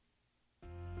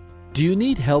Do you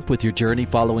need help with your journey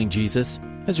following Jesus?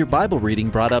 Has your Bible reading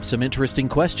brought up some interesting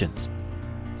questions?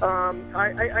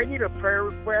 I need a prayer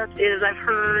request. Is I've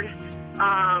heard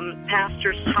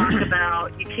pastors talk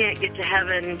about you can't get to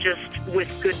heaven just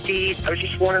with good deeds. I was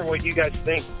just wondering what you guys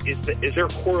think. Is there a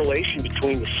correlation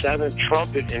between the seventh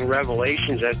trumpet in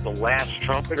Revelations as the last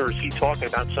trumpet, or is he talking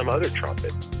about some other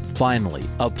trumpet? Finally,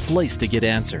 a place to get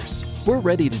answers. We're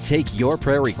ready to take your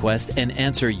prayer request and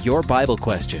answer your Bible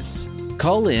questions.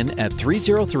 Call in at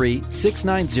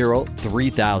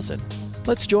 303-690-3000.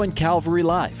 Let's join Calvary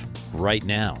Live right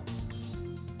now.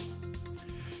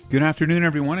 Good afternoon,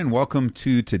 everyone, and welcome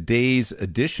to today's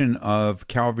edition of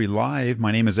Calvary Live.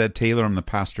 My name is Ed Taylor. I'm the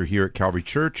pastor here at Calvary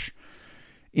Church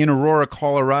in Aurora,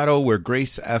 Colorado, where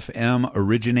Grace FM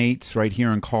originates. Right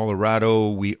here in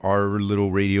Colorado, our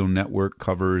little radio network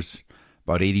covers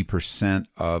about 80%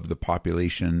 of the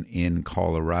population in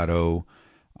Colorado,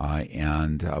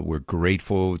 and we're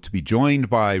grateful to be joined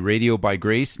by Radio by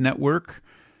Grace Network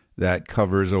that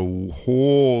covers a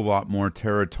whole lot more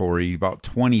territory, about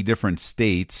 20 different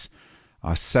states,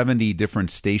 70 different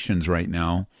stations right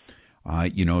now.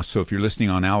 So if you're listening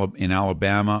in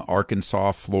Alabama,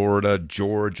 Arkansas, Florida,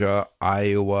 Georgia,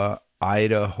 Iowa,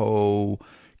 Idaho,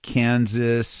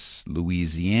 Kansas,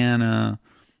 Louisiana,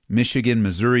 Michigan,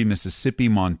 Missouri, Mississippi,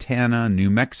 Montana,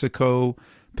 New Mexico,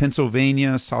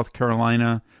 Pennsylvania, South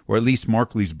Carolina, or at least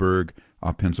Markleysburg,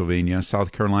 Pennsylvania,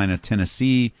 South Carolina,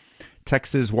 Tennessee,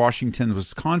 Texas, Washington,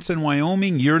 Wisconsin,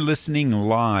 Wyoming, you're listening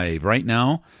live right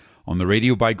now on the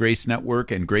Radio by Grace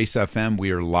Network and Grace FM. We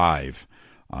are live.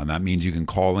 That means you can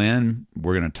call in.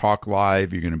 We're going to talk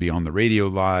live. You're going to be on the radio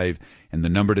live. And the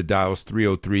number to dial is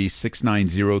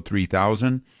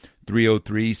 303-690-3000,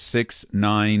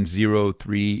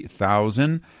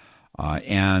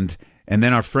 303-690-3000. And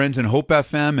then our friends in Hope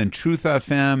FM and Truth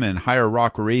FM and Higher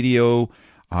Rock Radio,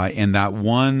 and that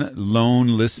one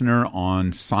lone listener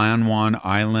on San Juan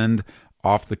Island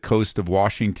off the coast of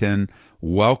Washington,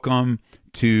 welcome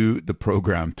to the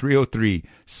program.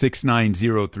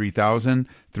 303-690-3000,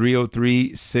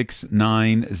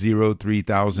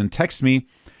 303-690-3000. Text me.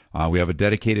 We have a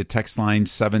dedicated text line,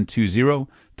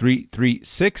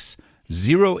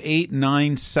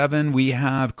 720-336-0897. We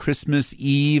have Christmas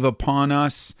Eve upon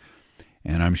us.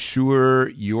 And I'm sure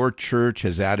your church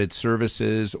has added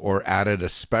services or added a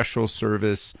special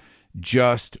service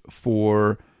just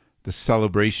for the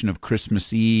celebration of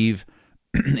Christmas Eve.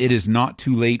 It is not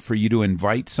too late for you to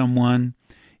invite someone.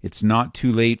 It's not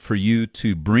too late for you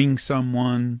to bring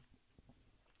someone.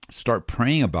 Start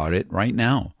praying about it right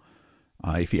now,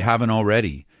 if you haven't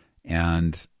already.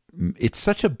 And it's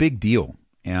such a big deal.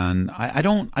 And I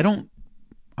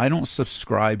don't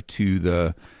subscribe to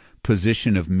the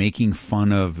position of making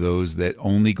fun of those that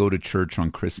only go to church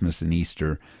on Christmas and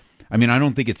Easter. I mean, I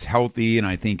don't think it's healthy, and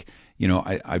I think,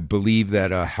 I believe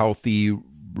that a healthy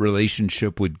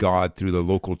relationship with God through the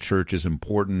local church is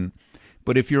important.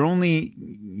 But if you're only,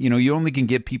 you only can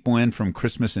get people in from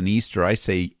Christmas and Easter, I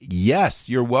say, yes,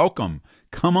 you're welcome.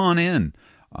 Come on in.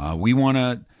 We want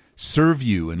to serve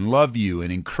you and love you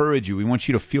and encourage you. We want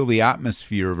you to feel the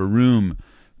atmosphere of a room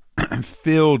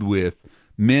filled with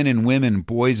men and women,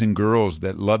 boys and girls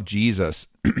that love Jesus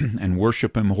and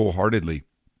worship Him wholeheartedly.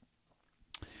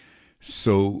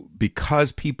 So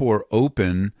because people are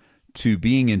open to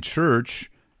being in church,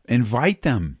 invite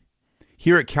them.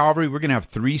 Here at Calvary, we're going to have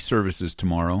 3 services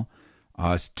tomorrow.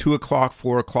 It's 2 o'clock,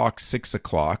 4 o'clock, 6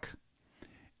 o'clock.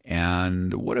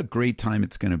 And what a great time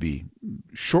it's going to be.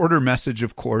 Shorter message,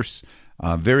 of course,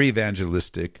 very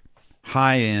evangelistic,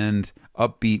 high-end,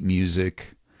 upbeat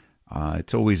music.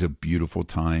 It's always a beautiful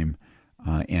time.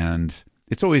 And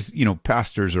it's always,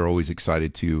 pastors are always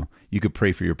excited too. You could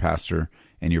pray for your pastor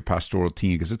and your pastoral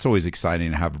team because it's always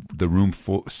exciting to have the room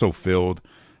so filled.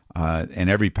 And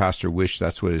every pastor wished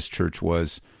that's what his church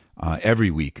was every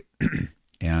week.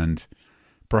 And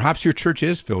perhaps your church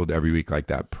is filled every week like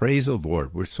that. Praise the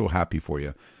Lord. We're so happy for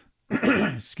you.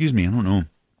 Excuse me. I don't know.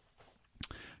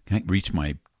 Can't reach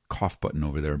my cough button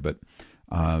over there, but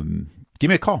give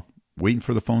me a call. Waiting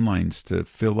for the phone lines to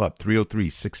fill up,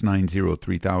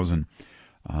 303-690-3000.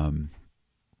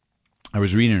 I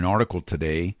was reading an article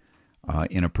today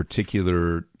in a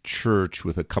particular church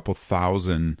with a couple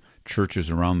thousand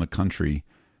churches around the country.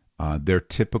 Their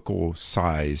typical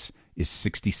size is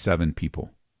 67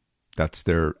 people. That's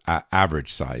their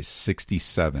average size,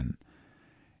 67.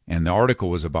 And the article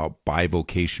was about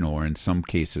bivocational, or in some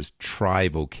cases,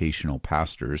 trivocational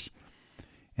pastors.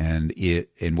 And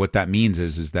what that means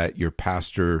is that your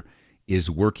pastor is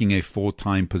working a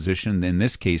full-time position. In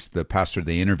this case, the pastor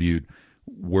they interviewed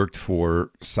worked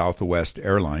for Southwest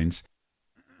Airlines.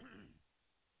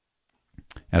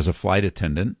 as a flight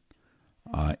attendant,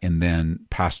 and then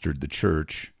pastored the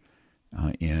church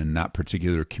in that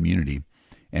particular community.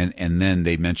 And then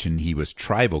they mentioned he was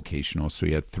trivocational, so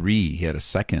he had three. He had a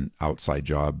second outside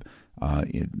job,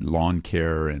 in lawn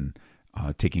care and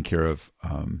taking care of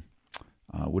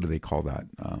what do they call that?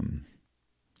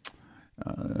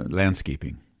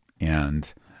 Landscaping.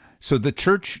 And so the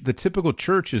typical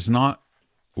church is not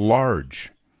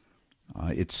large.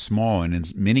 It's small, and in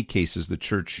many cases, the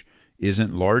church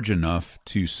isn't large enough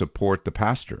to support the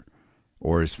pastor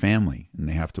or his family, and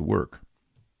they have to work.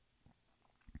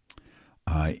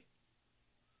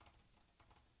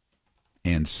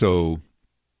 And so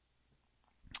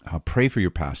pray for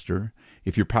your pastor.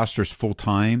 If your pastor's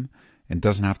full-time and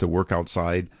doesn't have to work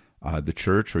outside the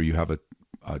church, or you have a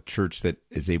church that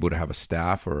is able to have a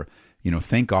staff, or,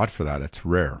 thank God for that. It's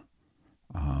rare.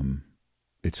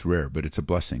 It's rare, but it's a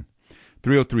blessing.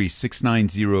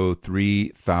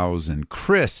 303-690-3000.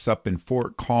 Chris up in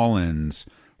Fort Collins,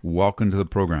 welcome to the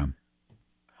program.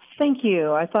 Thank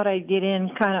you. I thought I'd get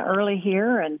in kind of early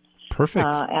here and Perfect.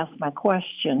 Ask my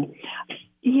question.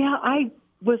 Yeah, I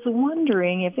was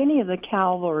wondering if any of the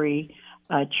Calvary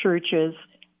churches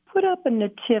put up a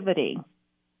nativity.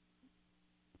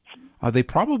 They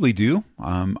probably do.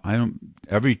 I don't.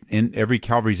 Every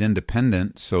Calvary's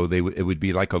independent, so it would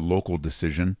be like a local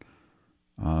decision.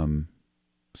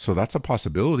 So that's a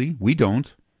possibility. We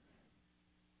don't.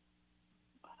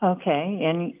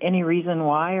 Okay. Any reason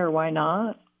why or why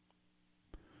not?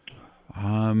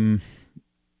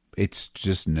 It's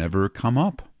just never come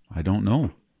up. I don't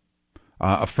know.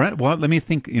 A friend. Well, let me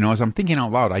think. As I'm thinking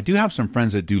out loud, I do have some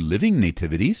friends that do living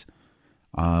nativities.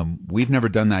 We've never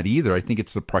done that either. I think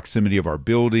it's the proximity of our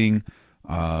building.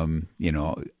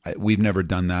 We've never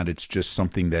done that. It's just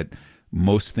something that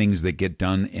most things that get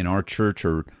done in our church,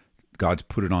 or God's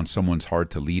put it on someone's heart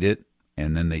to lead it,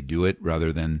 and then they do it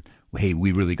rather than, hey,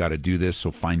 we really got to do this,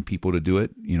 so find people to do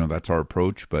it. That's our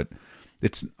approach. But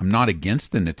I'm not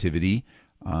against the nativity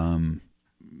in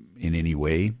any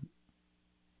way.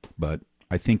 But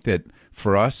I think that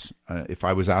for us, if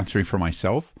I was answering for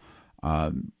myself,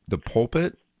 the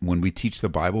pulpit, when we teach the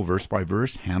Bible verse by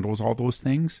verse, handles all those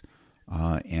things.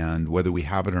 And whether we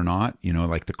have it or not,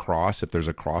 like the cross, if there's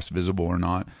a cross visible or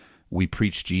not, we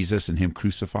preach Jesus and Him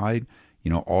crucified.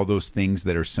 All those things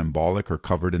that are symbolic are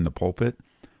covered in the pulpit.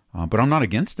 But I'm not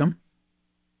against them.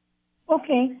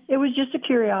 Okay. It was just a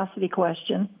curiosity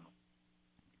question.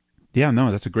 Yeah,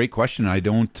 no, that's a great question. I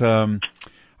don't,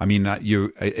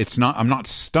 it's not, I'm not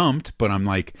stumped, but I'm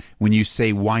like, when you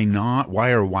say why not,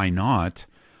 why not,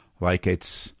 like I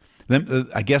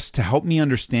guess to help me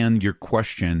understand your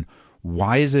question,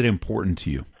 why is it important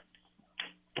to you?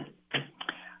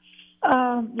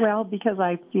 Well, because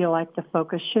I feel like the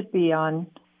focus should be on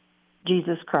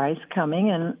Jesus Christ coming,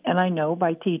 and I know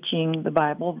by teaching the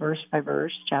Bible verse by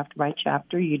verse, chapter by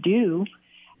chapter, you do.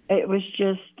 It was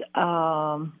just,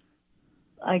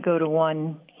 I go to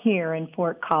one here in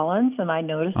Fort Collins, and I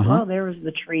noticed, there was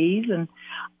the trees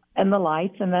and the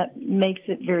lights, and that makes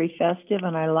it very festive,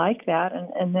 and I like that.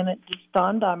 And then it just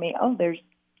dawned on me,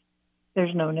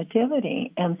 there's no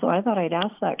nativity. And so I thought I'd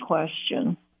ask that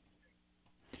question.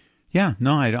 Yeah,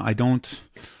 no, I don't.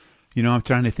 I'm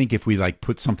trying to think if we like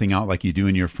put something out like you do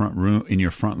in your front room, in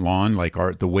your front lawn, like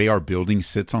the way our building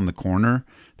sits on the corner,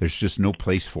 there's just no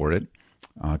place for it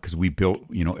because we built,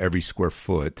 every square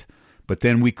foot. But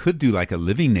then we could do like a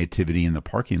living nativity in the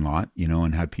parking lot,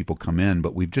 and have people come in,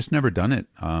 but we've just never done it.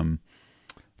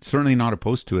 Certainly not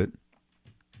opposed to it.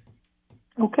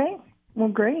 Okay. Well,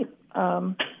 great.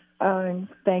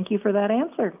 Thank you for that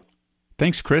answer.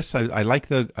 Thanks, Chris. I like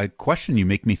the question. You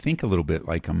make me think a little bit.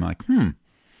 Like I'm like,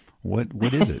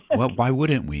 what is it? Well, why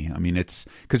wouldn't we? I mean, it's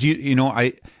because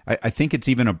I think it's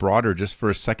even a broader. Just for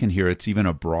a second here, it's even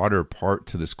a broader part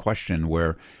to this question.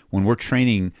 Where when we're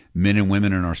training men and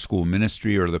women in our school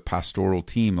ministry or the pastoral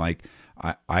team, like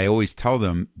I always tell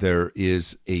them, there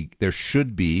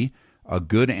should be a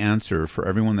good answer for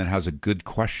everyone that has a good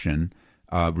question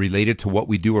related to what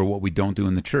we do or what we don't do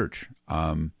in the church.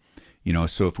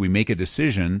 So if we make a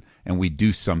decision and we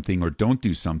do something or don't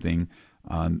do something,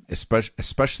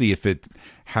 especially if it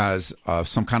has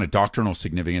some kind of doctrinal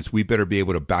significance, we better be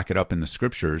able to back it up in the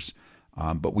scriptures.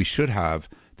 But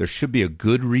there should be a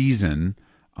good reason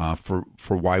for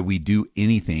why we do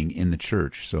anything in the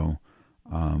church. So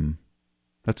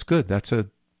that's good. It's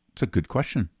a good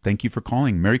question. Thank you for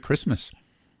calling. Merry Christmas.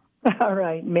 All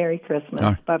right. Merry Christmas.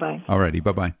 Right. Bye-bye. All righty.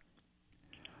 Bye-bye.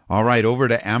 All right. Over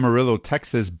to Amarillo,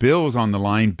 Texas. Bill's on the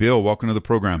line. Bill, welcome to the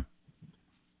program.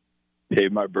 Hey,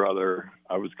 my brother.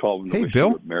 I was calling to wish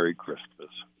Bill. you a Merry Christmas.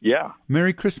 Yeah.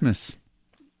 Merry Christmas.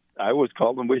 I was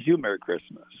calling to wish you Merry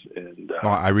Christmas. And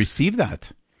Well, I received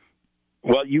that.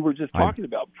 well, you were just talking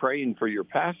about praying for your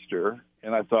pastor,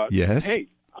 and I thought, Yes. hey,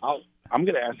 I'm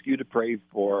going to ask you to pray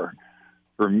for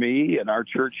me and our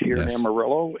church here in Yes.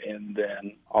 Amarillo, and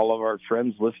then all of our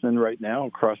friends listening right now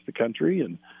across the country,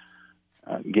 and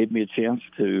gave me a chance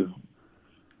to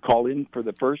call in for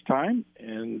the first time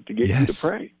and to get you to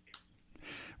pray.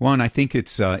 Well, and I think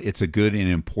it's a good and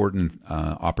important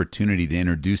opportunity to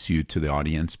introduce you to the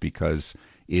audience, because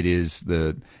it is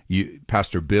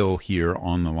Pastor Bill here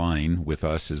on the line with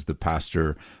us is the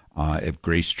pastor at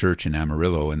Grace Church in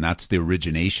Amarillo, and that's the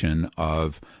origination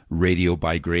of Radio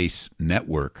by Grace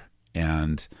Network.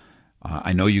 And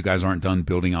I know you guys aren't done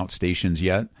building out stations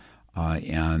yet,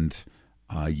 and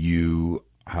you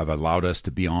have allowed us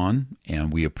to be on,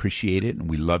 and we appreciate it, and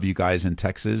we love you guys in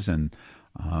Texas, and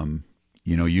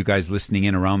you guys listening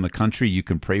in around the country, you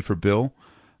can pray for Bill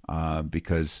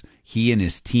because he and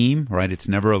his team, right? It's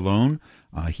never alone.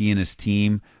 He and his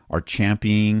team are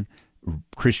championing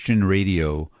Christian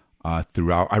radio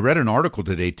throughout. I read an article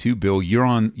today too, Bill.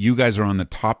 You guys are on the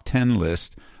top 10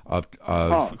 list of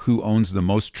who owns the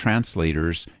most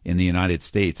translators in the United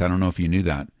States. I don't know if you knew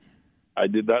that. I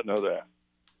did not know that.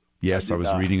 Yes, I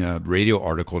was reading a radio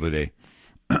article today.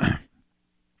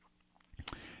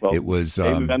 Well, it was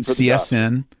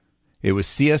CSN. It was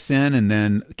CSN, and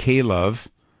then K-Love,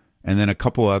 and then a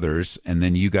couple others, and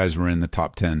then you guys were in the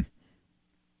top 10.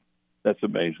 That's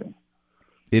amazing.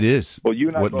 It is. Well, you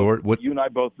and I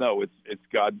both know it's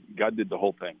God. God did the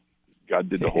whole thing. God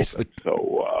did the whole thing.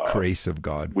 So grace of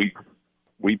God. We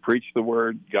preach the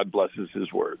word. God blesses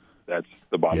His word. That's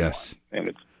the bottom line. And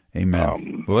it's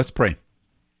amen. Well, let's pray.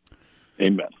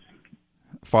 Amen.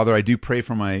 Father, I do pray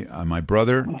for my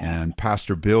brother and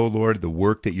Pastor Bill, Lord, the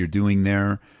work that you're doing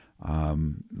there.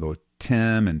 Lord,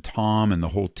 Tim and Tom and the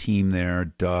whole team there,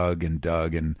 Doug, and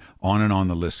on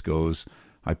the list goes.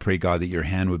 I pray, God, that your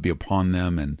hand would be upon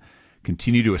them and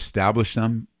continue to establish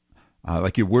them.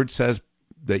 Like your word says,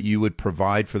 that you would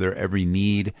provide for their every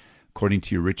need according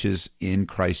to your riches in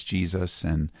Christ Jesus.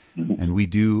 And we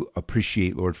do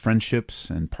appreciate, Lord,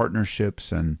 friendships and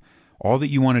partnerships and all that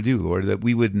you want to do, Lord, that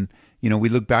we wouldn't, we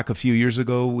look back a few years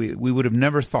ago, we would have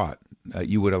never thought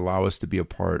you would allow us to be a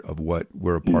part of what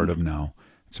we're a part of now.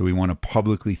 So we want to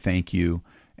publicly thank you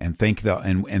and thank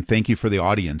you for the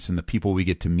audience and the people we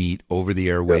get to meet over the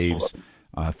airwaves,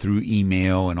 through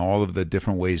email and all of the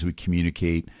different ways we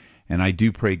communicate. And I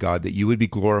do pray, God, that you would be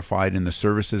glorified in the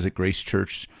services at Grace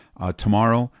Church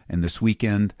tomorrow and this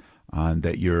weekend,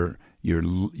 that your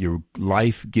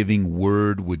life-giving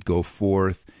word would go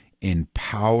forth in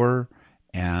power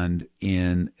and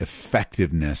in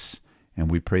effectiveness. And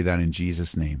we pray that in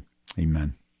Jesus' name.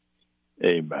 Amen.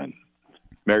 Amen.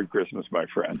 Merry Christmas, my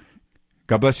friend.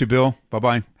 God bless you, Bill.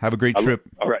 Bye-bye. Have a great trip.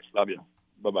 All right. Love you.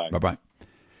 Bye-bye. Bye-bye.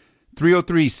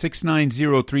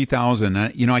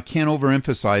 303-690-3000. I can't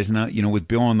overemphasize, and with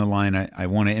Bill on the line, I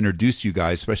want to introduce you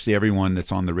guys, especially everyone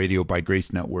that's on the Radio by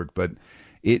Grace Network, but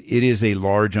it is a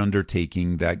large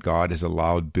undertaking that God has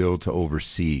allowed Bill to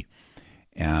oversee.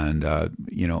 And, Bill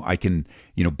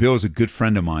is a good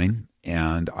friend of mine,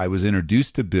 and I was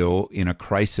introduced to Bill in a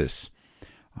crisis.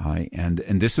 And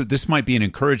this might be an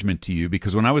encouragement to you,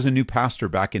 because when I was a new pastor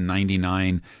back in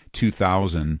 99,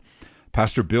 2000,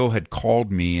 Pastor Bill had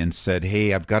called me and said,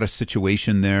 hey, I've got a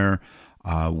situation there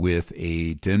with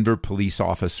a Denver police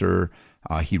officer.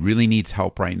 He really needs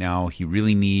help right now. He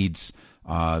really needs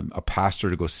a pastor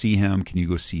to go see him. Can you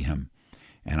go see him?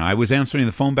 And I was answering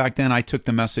the phone back then. I took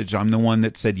the message. I'm the one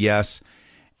that said yes.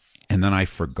 And then I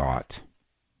forgot.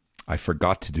 I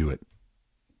forgot to do it.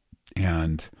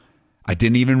 And I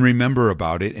didn't even remember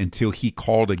about it until he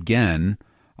called again.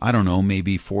 I don't know,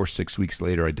 maybe 4 or 6 weeks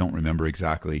later. I don't remember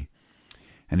exactly.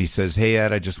 And he says, hey,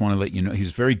 Ed, I just want to let you know.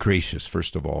 He's very gracious,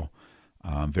 first of all.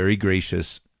 Very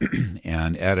gracious.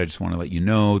 And Ed, I just want to let you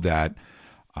know that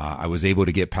I was able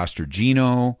to get Pastor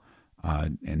Gino,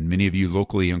 and many of you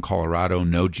locally in Colorado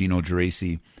know Gino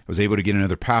Geraci. I was able to get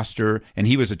another pastor, and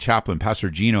he was a chaplain. Pastor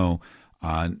Gino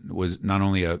was not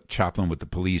only a chaplain with the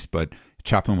police, but a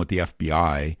chaplain with the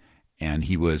FBI, and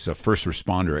he was a first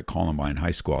responder at Columbine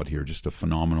High School out here, just a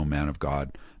phenomenal man of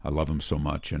God. I love him so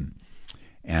much. And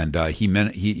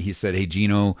he said, hey,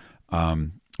 Gino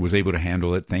was able to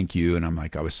handle it. Thank you. And I'm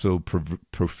like, I was so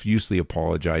profusely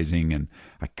apologizing, and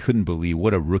I couldn't believe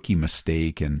what a rookie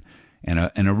mistake, and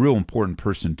a real important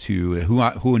person too,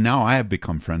 who now I have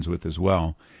become friends with as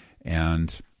well.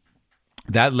 And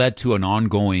that led to an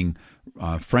ongoing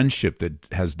friendship that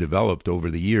has developed over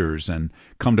the years, and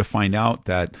come to find out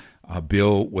that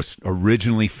Bill was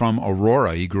originally from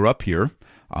Aurora. He grew up here,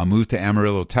 moved to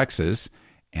Amarillo, Texas,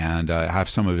 And I have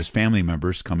some of his family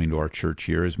members coming to our church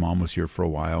here. His mom was here for a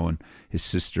while, and his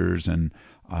sisters, and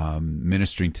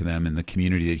ministering to them in the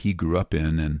community that he grew up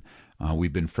in. And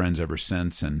we've been friends ever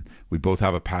since. And we both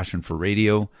have a passion for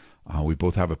radio. We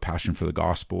both have a passion for the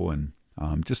gospel, and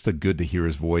just good to hear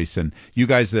his voice. And you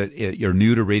guys that are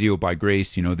new to Radio by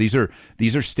Grace, these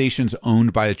are stations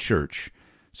owned by a church.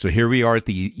 So here we are at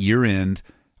the year end.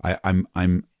 I'm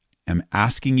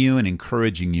asking you and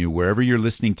encouraging you, wherever you're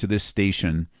listening to this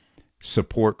station,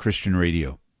 support Christian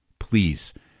radio,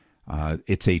 please.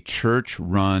 It's a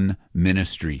church-run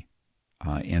ministry,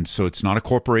 and so it's not a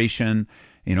corporation.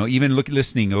 Even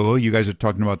listening. Oh, you guys are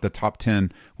talking about the top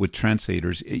 10 with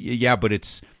translators. Yeah, but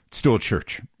it's still a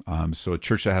church. So a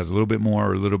church that has a little bit more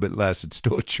or a little bit less, it's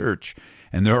still a church.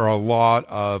 And there are a lot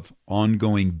of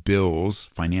ongoing bills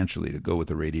financially to go with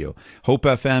the radio. Hope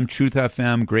FM, Truth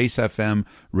FM, Grace FM,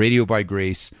 Radio by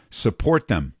Grace. Support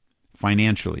them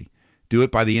financially. Do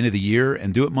it by the end of the year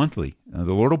and do it monthly.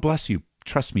 The Lord will bless you.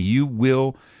 Trust me, you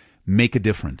will make a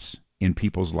difference in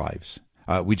people's lives.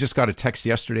 We just got a text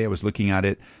yesterday. I was looking at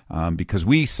it because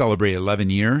we celebrate 11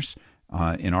 years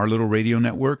in our little radio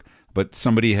network. But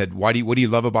somebody had, what do you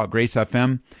love about Grace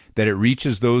FM? That it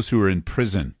reaches those who are in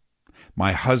prison.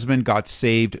 My husband got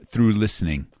saved through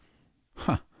listening.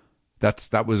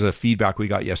 That was a feedback we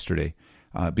got yesterday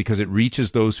because it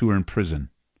reaches those who are in prison.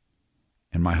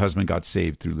 And my husband got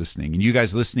saved through listening. And you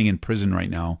guys listening in prison right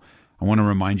now, I want to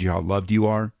remind you how loved you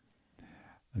are.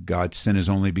 God sent his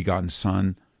only begotten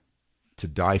Son to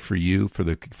die for you, for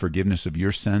the forgiveness of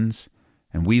your sins.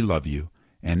 And we love you.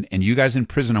 And you guys in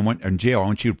prison, in jail, I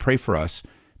want you to pray for us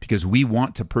because we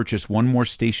want to purchase one more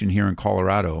station here in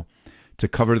Colorado to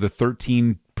cover the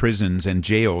 13 prisons and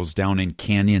jails down in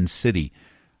Canyon City.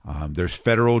 There's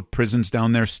federal prisons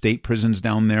down there, state prisons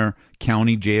down there,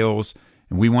 county jails,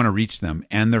 and we want to reach them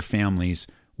and their families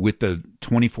with the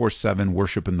 24/7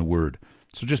 worship in the Word.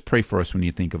 So just pray for us when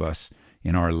you think of us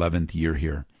in our 11th year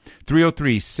here.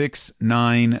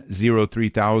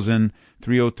 303-690-3000,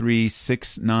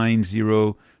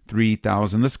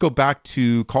 303-690-3000. Let's go back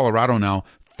to Colorado now.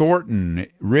 Thornton,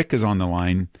 Rick is on the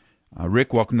line.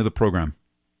 Rick, welcome to the program.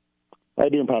 How you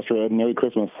doing, Pastor Ed? Merry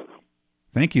Christmas.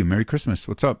 Thank you. Merry Christmas.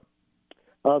 What's up?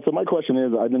 So my question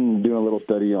is, I've been doing a little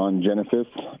study on Genesis.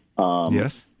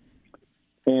 Yes.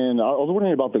 And I was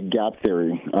wondering about the gap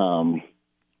theory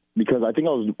because I think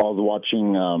I was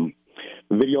watching a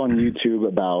video on YouTube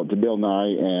about Bill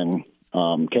Nye and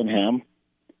Ken Ham.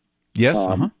 Yes.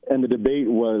 And the debate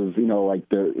was, like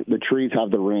the trees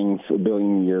have the rings, a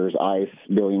billion years, ice,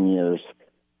 billion years.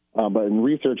 But in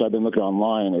research I've been looking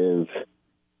online is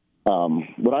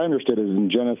what I understood is in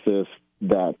Genesis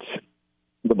that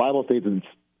the Bible states it's,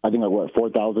 I think,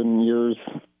 4,000 years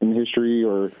in history,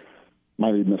 or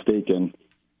might be mistaken,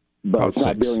 but it's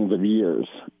not billions of years.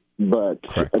 But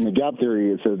correct. In the gap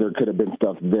theory, it says there could have been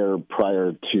stuff there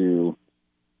prior to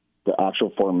the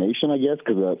actual formation, I guess,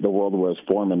 because the world was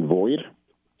form and void.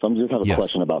 So I'm just have a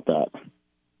question about that.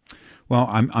 Well,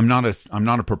 I'm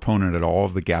not a proponent at all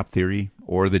of the gap theory,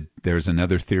 or there's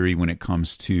another theory when it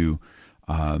comes to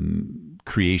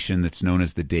creation that's known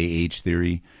as the day-age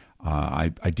theory.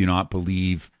 I do not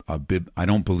believe I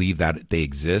don't believe that they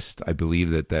exist. I believe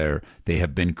that they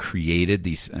have been created.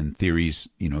 These and theories,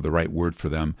 the right word for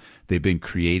them. They've been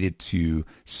created to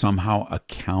somehow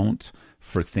account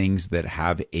for things that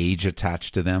have age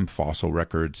attached to them, fossil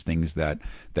records, things that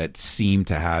seem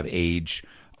to have age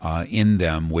in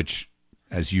them, which,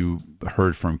 as you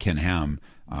heard from Ken Ham,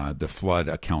 the flood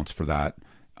accounts for that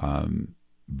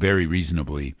very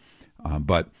reasonably.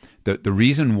 But the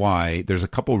reason why, there's a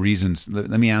couple reasons.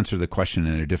 Let me answer the question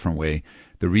in a different way.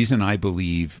 The reason I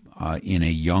believe in a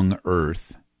young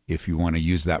earth, if you want to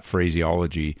use that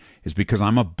phraseology, is because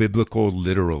I'm a biblical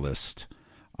literalist.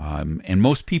 And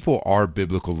most people are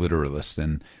biblical literalists.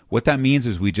 And what that means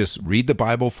is we just read the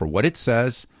Bible for what it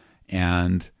says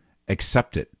and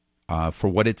accept it for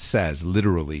what it says,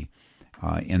 literally.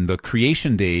 And the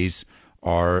creation days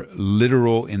are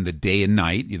literal in the day and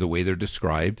night, the way they're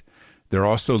described. They're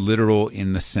also literal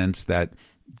in the sense that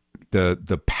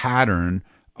the pattern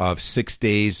of 6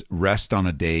 days rest on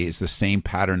a day is the same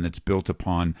pattern that's built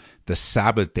upon the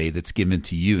Sabbath day that's given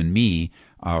to you and me,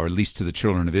 or at least to the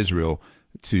children of Israel,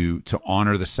 to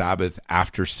honor the Sabbath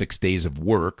after 6 days of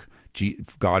work.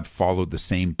 God followed the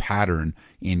same pattern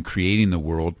in creating the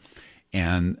world.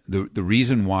 And the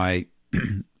reason why,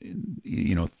 the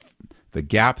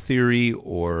gap theory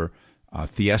or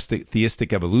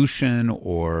theistic evolution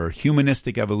or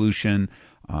humanistic evolution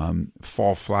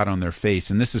fall flat on their face.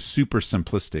 And this is super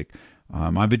simplistic.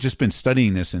 I've just been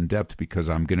studying this in depth because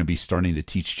I'm going to be starting to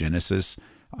teach Genesis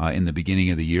in the beginning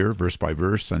of the year, verse by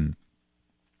verse, and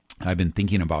I've been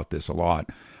thinking about this a lot.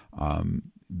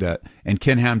 And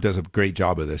Ken Ham does a great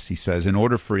job of this. He says, in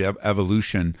order for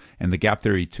evolution and the gap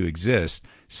theory to exist,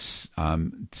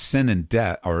 sin and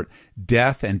death, or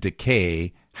death and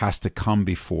decay, has to come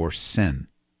before sin,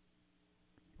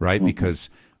 right? Mm-hmm. Because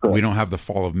we don't have the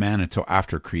fall of man until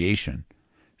after creation.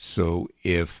 So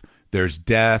if there's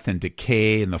death and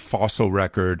decay in the fossil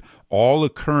record, all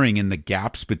occurring in the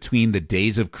gaps between the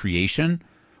days of creation,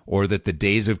 or that the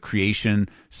days of creation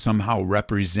somehow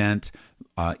represent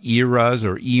eras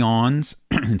or eons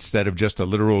instead of just a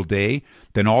literal day,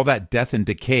 then all that death and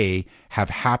decay have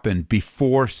happened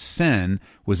before sin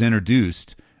was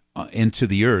introduced into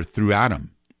the earth through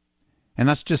Adam. And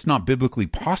that's just not biblically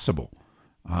possible.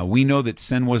 We know that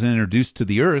sin wasn't introduced to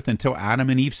the earth until Adam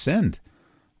and Eve sinned.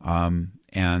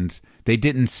 And they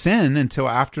didn't sin until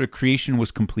after creation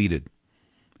was completed.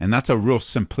 And that's a real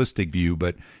simplistic view,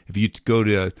 but if you go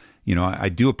to, I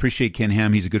do appreciate Ken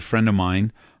Ham. He's a good friend of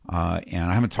mine,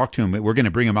 and I haven't talked to him. We're going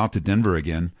to bring him out to Denver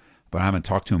again, but I haven't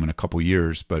talked to him in a couple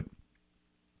years, but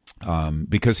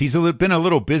because he's been a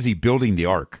little busy building the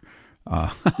ark.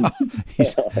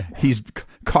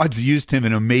 God's used him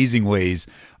in amazing ways,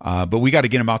 but we got to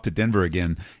get him out to Denver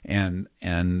again, and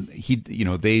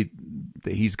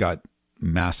he's got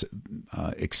massive,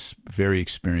 very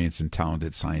experienced and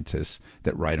talented scientists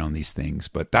that write on these things.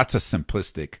 But that's a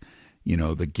simplistic,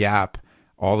 the gap,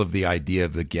 all of the idea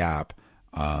of the gap,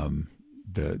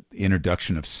 the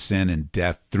introduction of sin and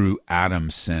death through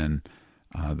Adam's sin,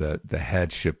 the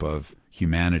headship of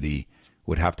humanity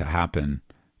would have to happen.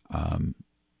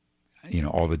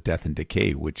 All the death and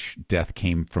decay, which death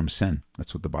came from sin.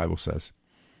 That's what the Bible says.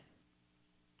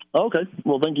 Okay.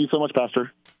 Well, thank you so much,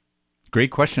 Pastor.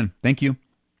 Great question. Thank you.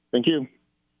 Thank you.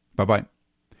 Bye-bye.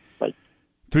 Bye.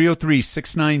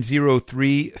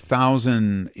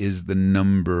 303-690-3000 is the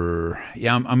number.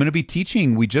 Yeah, I'm going to be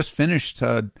teaching. We just finished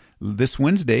this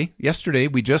yesterday,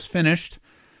 we just finished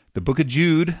the book of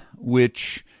Jude,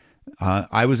 which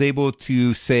I was able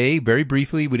to say very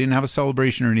briefly. We didn't have a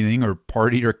celebration or anything or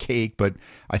party or cake, but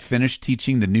I finished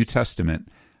teaching the New Testament,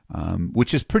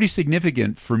 which is pretty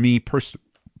significant for me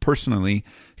personally,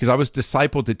 because I was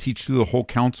discipled to teach through the whole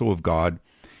counsel of God,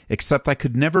 except I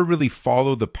could never really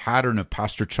follow the pattern of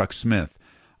Pastor Chuck Smith.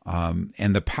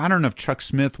 And the pattern of Chuck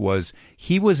Smith was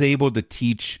he was able to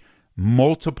teach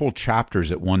multiple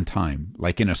chapters at one time,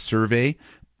 like in a survey,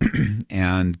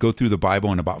 and go through the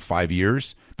Bible in about 5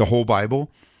 years, the whole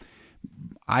Bible.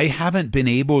 I haven't been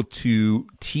able to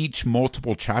teach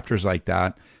multiple chapters like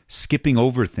that, skipping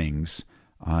over things.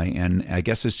 And I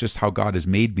guess it's just how God has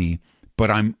made me. But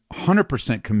I'm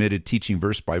 100% committed teaching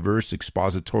verse by verse,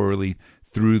 expositorily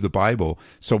through the Bible.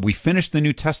 So we finished the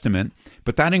New Testament,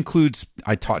 but that includes,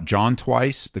 I taught John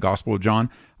twice, the Gospel of John.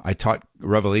 I taught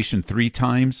Revelation 3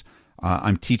 times.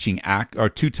 I'm teaching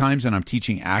 2 times, and I'm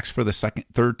teaching Acts for the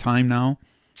third time now,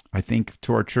 I think,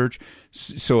 to our church.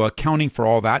 So accounting for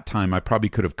all that time, I probably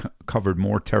could have covered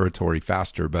more territory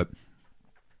faster, but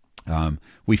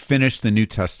we finished the New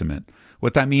Testament.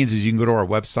 What that means is you can go to our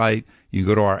website, you can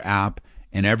go to our app,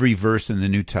 and every verse in the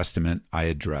New Testament I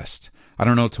addressed. I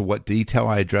don't know to what detail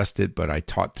I addressed it, but I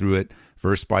taught through it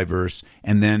verse by verse.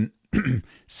 And then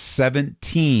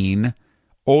 17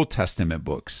 Old Testament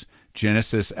books: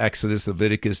 Genesis, Exodus,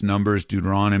 Leviticus, Numbers,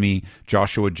 Deuteronomy,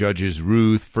 Joshua, Judges,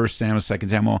 Ruth, 1 Samuel, 2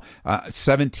 Samuel,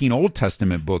 17 Old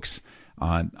Testament books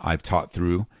I've taught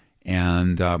through.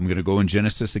 And I'm going to go in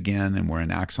Genesis again, and we're in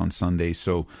Acts on Sunday.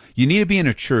 So you need to be in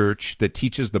a church that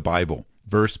teaches the Bible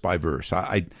verse by verse.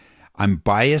 I'm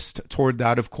biased toward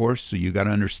that, of course, so you got to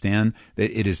understand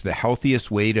that it is the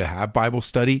healthiest way to have Bible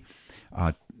study.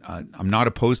 I'm not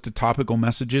opposed to topical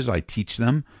messages. I teach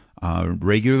them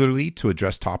regularly to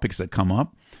address topics that come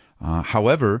up.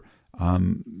 However,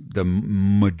 the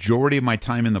majority of my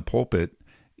time in the pulpit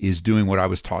is doing what I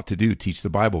was taught to do: teach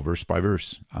the Bible verse by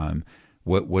verse.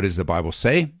 What does the Bible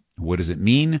say? What does it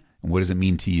mean? And what does it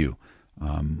mean to you?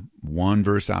 One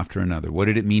verse after another. What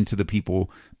did it mean to the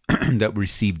people that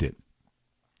received it?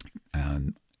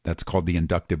 And that's called the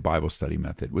inductive Bible study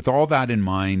method. With all that in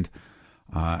mind,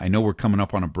 I know we're coming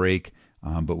up on a break,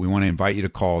 but we want to invite you to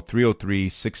call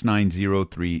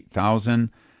 303-690-3000,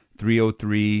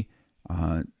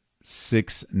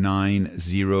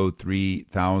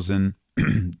 303-690-3000.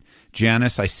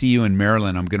 Janice, I see you in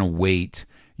Maryland. I'm going to wait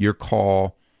your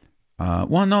call.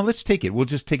 Well, no, let's take it. We'll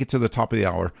just take it to the top of the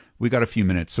hour. We got a few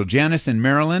minutes. So Janice in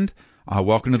Maryland,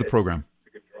 welcome to the program.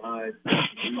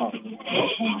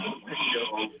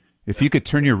 If you could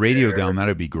turn your radio down, that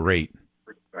would be great.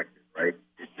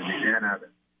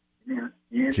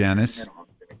 Janice,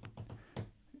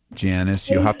 Janice.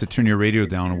 You'll have to turn your radio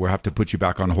down, or we'll have to put you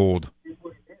back on hold.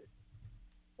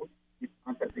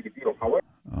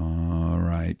 All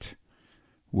right.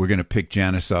 We're going to pick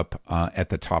Janice up at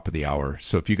the top of the hour.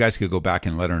 So if you guys could go back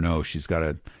and let her know, she's got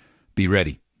to be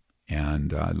ready.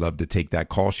 And I'd love to take that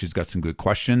call. She's got some good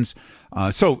questions.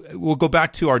 So we'll go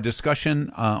back to our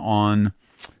discussion on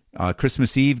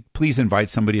Christmas Eve. Please invite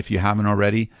somebody if you haven't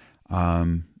already.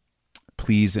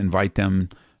 Please invite them,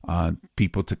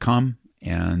 people to come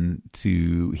and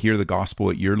to hear the gospel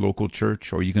at your local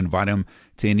church, or you can invite them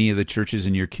to any of the churches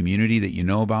in your community that you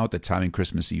know about that's having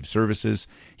Christmas Eve services.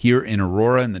 Here in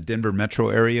Aurora, in the Denver metro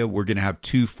area, we're going to have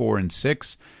 2, 4, and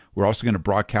 6. We're also going to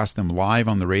broadcast them live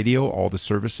on the radio, all the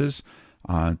services,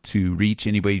 to reach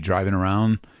anybody driving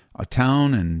around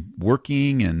town and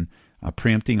working and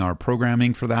preempting our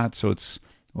programming for that. So it's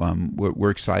we're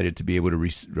excited to be able to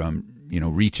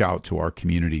reach out to our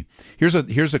community. Here's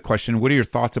a question. What are your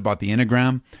thoughts about the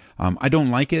Enneagram? I don't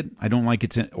like it. I don't like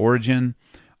its origin.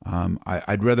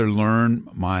 I'd rather learn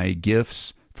my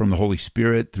gifts from the Holy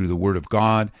Spirit through the Word of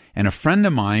God. And a friend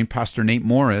of mine, Pastor Nate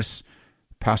Morris,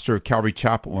 pastor of Calvary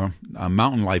Chapel,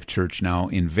 Mountain Life Church now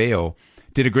in Vail,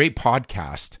 did a great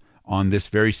podcast on this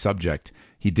very subject.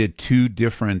 He did 2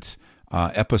 different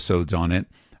episodes on it,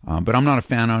 but I'm not a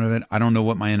fan of it. I don't know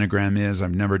what my Enneagram is.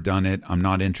 I've never done it. I'm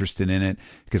not interested in it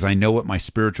because I know what my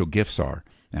spiritual gifts are,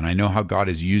 and I know how God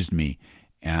has used me.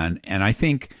 And I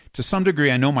think to some degree,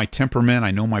 I know my temperament.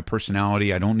 I know my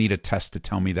personality. I don't need a test to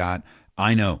tell me that.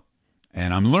 I know,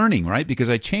 and I'm learning, right? Because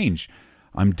I change.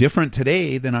 I'm different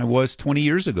today than I was 20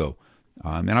 years ago.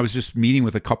 And I was just meeting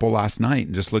with a couple last night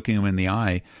and just looking them in the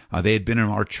eye. They had been in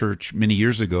our church many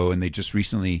years ago, and they just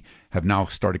recently have now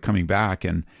started coming back.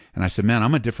 And I said, man,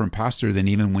 I'm a different pastor than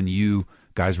even when you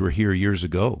guys were here years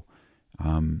ago.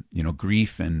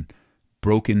 Grief and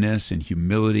brokenness and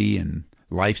humility and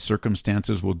life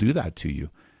circumstances will do that to you.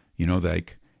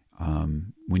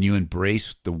 When you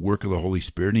embrace the work of the Holy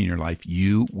Spirit in your life,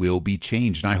 you will be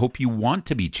changed. And I hope you want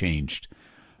to be changed.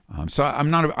 So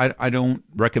I don't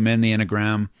recommend the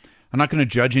Enneagram. I'm not going to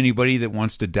judge anybody that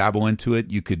wants to dabble into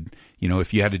it. You could,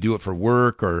 if you had to do it for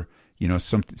work or,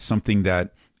 something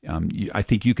that I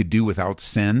think you could do without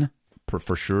sin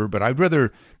for sure. But I'd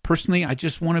rather, personally, I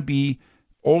just want to be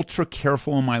ultra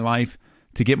careful in my life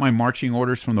to get my marching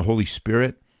orders from the Holy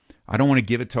Spirit. I don't want to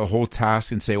give it to a whole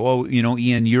task and say, oh,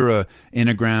 Ian, you're a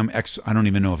Enneagram X. I don't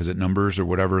even know if it's numbers or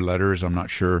whatever letters. I'm not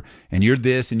sure. And you're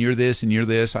this, and you're this, and you're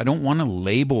this. I don't want to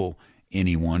label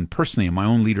anyone personally in my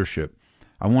own leadership.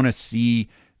 I want to see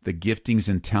the giftings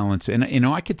and talents. And,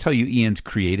 I could tell you Ian's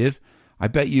creative. I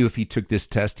bet you if he took this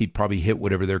test, he'd probably hit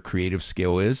whatever their creative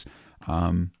skill is.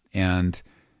 And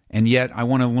yet I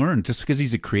want to learn. Just because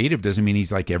he's a creative doesn't mean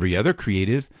he's like every other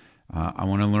creative. I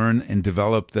want to learn and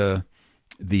develop I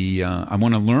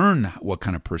want to learn what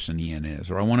kind of person Ian is,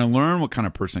 or I want to learn what kind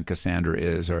of person Cassandra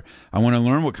is, or I want to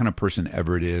learn what kind of person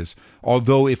Everett is.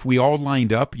 Although if we all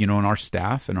lined up, in our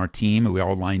staff and our team, and we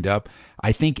all lined up,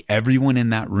 I think everyone in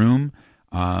that room,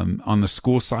 on the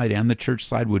school side and the church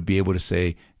side, would be able to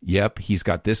say, yep, he's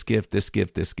got this gift, this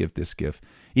gift, this gift, this gift.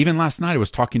 Even last night, I was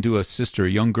talking to a sister,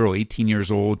 a young girl, 18 years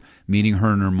old, meeting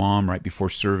her and her mom right before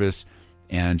service,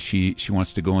 and she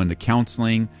wants to go into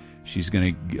counseling. She's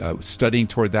going to studying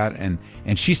toward that, and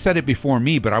she said it before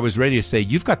me, but I was ready to say,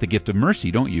 you've got the gift of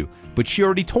mercy, don't you? But she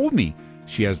already told me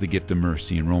she has the gift of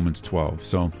mercy in Romans 12,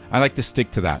 so I like to stick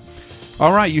to that.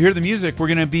 All right, you hear the music. We're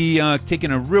going to be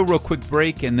taking a real quick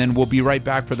break, and then we'll be right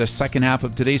back for the second half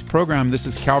of today's program. This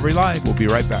is Calvary Live. We'll be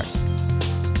right back.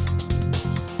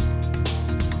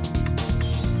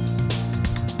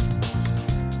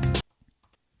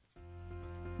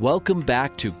 Welcome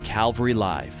back to Calvary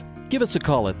Live. Give us a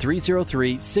call at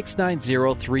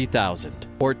 303-690-3000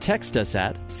 or text us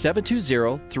at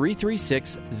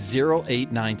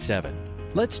 720-336-0897.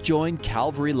 Let's join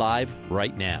Calvary Live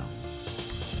right now.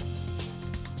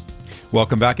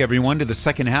 Welcome back, everyone, to the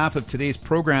second half of today's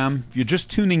program. If you're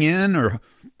just tuning in or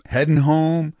heading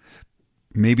home,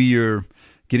 maybe you're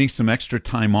getting some extra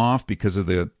time off because of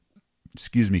the,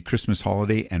 Christmas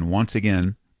holiday. And once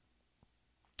again,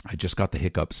 I just got the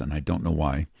hiccups and I don't know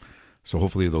why. So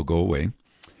hopefully they'll go away.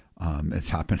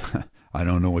 It's happened. I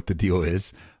don't know what the deal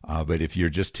is. But if you're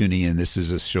just tuning in, this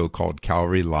is a show called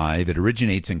Calvary Live. It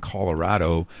originates in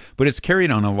Colorado, but it's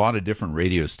carried on a lot of different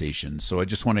radio stations. So I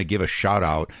just want to give a shout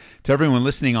out to everyone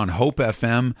listening on Hope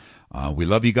FM. We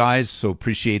love you guys. So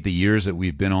appreciate the years that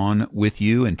we've been on with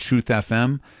you, and Truth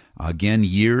FM. Again,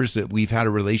 years that we've had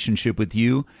a relationship with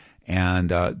you.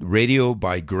 and Radio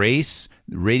by Grace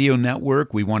Radio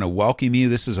Network. We want to welcome you.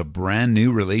 This is a brand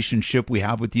new relationship we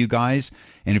have with you guys.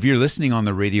 And if you're listening on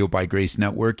the Radio by Grace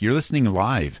Network, you're listening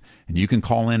live, and you can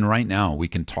call in right now. We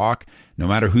can talk no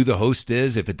matter who the host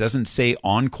is. If it doesn't say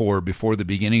encore before the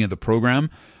beginning of the program,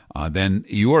 then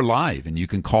you are live, and you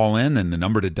can call in, and the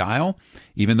number to dial,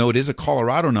 even though it is a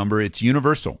Colorado number, it's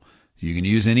universal. You can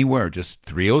use anywhere, just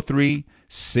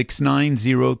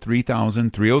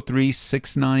 303-690-3000,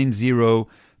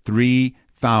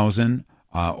 303-690-3000,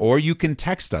 or you can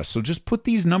text us. So just put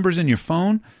these numbers in your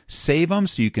phone, save them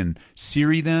so you can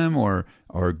Siri them or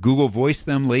Google Voice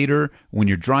them later when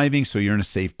you're driving so you're in a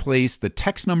safe place. The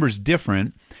text number is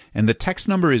different, and the text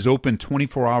number is open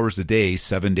 24 hours a day,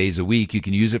 7 days a week. You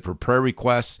can use it for prayer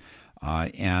requests,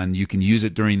 and you can use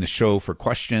it during the show for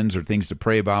questions or things to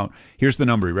pray about. Here's the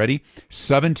number. You ready?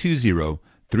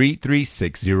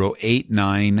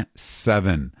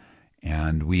 720-336-0897.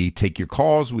 And we take your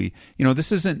calls.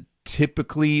 This isn't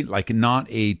typically not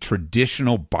a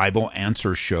traditional Bible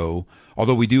answer show,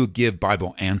 although we do give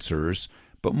Bible answers,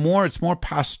 but it's more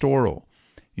pastoral.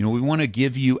 We want to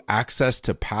give you access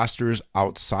to pastors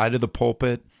outside of the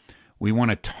pulpit. We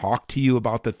want to talk to you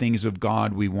about the things of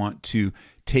God. We want to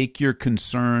take your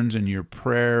concerns and your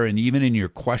prayer and even in your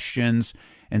questions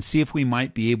and see if we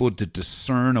might be able to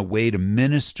discern a way to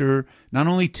minister not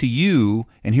only to you,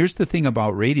 and here's the thing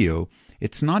about radio,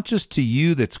 it's not just to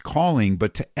you that's calling,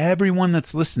 but to everyone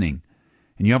that's listening.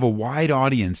 And you have a wide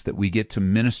audience that we get to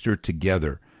minister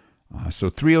together. So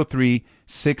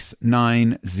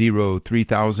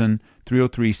 303-690-3000,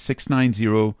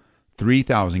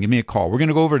 303-690-3000. Give me a call. We're going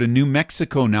to go over to New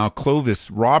Mexico now. Clovis,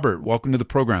 Robert, welcome to the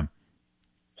program.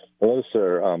 Hello,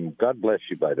 sir. God bless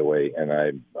you, by the way, and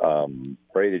I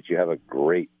pray that you have a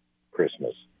great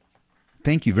Christmas.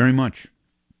 Thank you very much.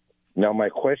 Now, my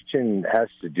question has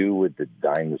to do with the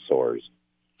dinosaurs.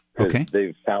 Okay.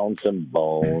 They've found some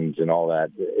bones and all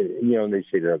that. And they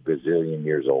say they're a gazillion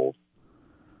years old.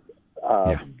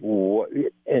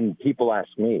 And people ask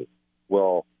me,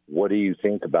 well, what do you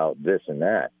think about this and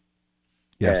that?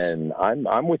 Yes. And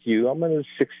I'm with you. I'm in a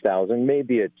 6,000,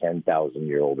 maybe a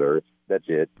 10,000-year-old Earth. That's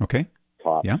it. Okay.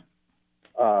 Top. Yeah.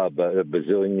 But a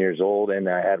bazillion years old. And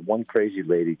I had one crazy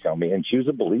lady tell me, and she was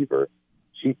a believer,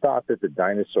 she thought that the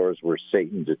dinosaurs were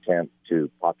Satan's attempt to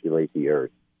populate the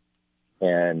earth.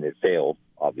 And it failed,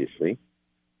 obviously.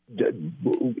 Give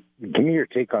me your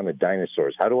take on the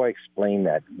dinosaurs. How do I explain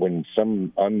that when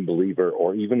some unbeliever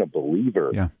or even a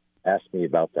believer asks me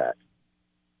about that?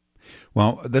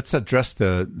 Well, let's address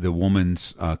the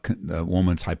woman's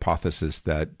hypothesis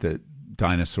that the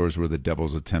dinosaurs were the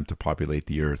devil's attempt to populate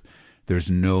the earth. There's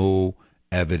no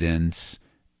evidence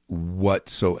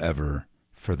whatsoever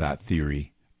for that theory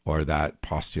or that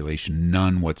postulation,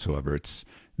 none whatsoever. It's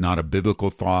not a biblical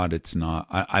thought. It's not.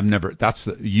 I've never.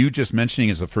 You just mentioning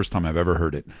is the first time I've ever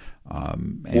heard it.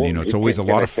 It's always a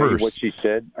lot of firsts. What she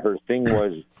said, her thing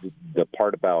was the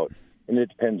part about, and it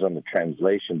depends on the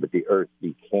translation, but the earth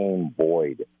became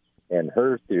void, and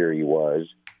her theory was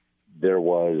there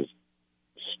was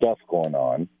stuff going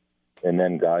on, and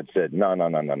then God said, no.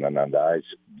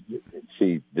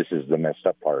 See, this is the messed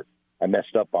up part. I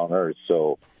messed up on earth,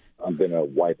 so I'm going to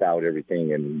wipe out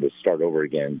everything and start over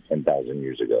again 10,000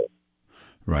 years ago.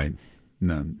 Right.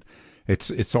 No,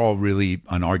 it's all really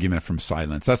an argument from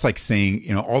silence. That's like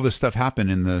saying, all this stuff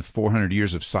happened in the 400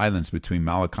 years of silence between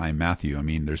Malachi and Matthew. I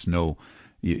mean, there's no,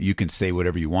 you can say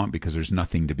whatever you want because there's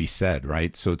nothing to be said,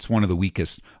 right? So it's one of the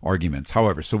weakest arguments.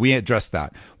 However, so we addressed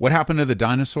that. What happened to the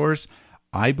dinosaurs?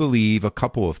 I believe a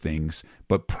couple of things,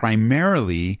 but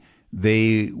primarily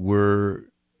they were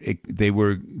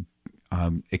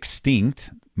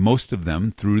extinct, most of them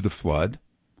through the flood,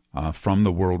 from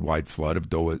the worldwide flood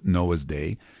of Noah's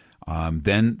day.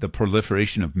 Then the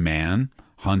proliferation of man,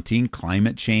 hunting,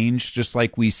 climate change, just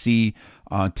like we see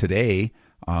today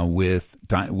with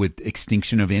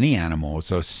extinction of any animal.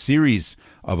 It's a series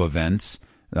of events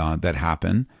that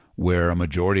happen where a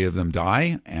majority of them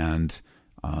die, and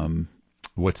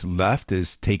what's left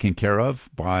is taken care of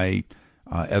by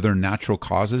other natural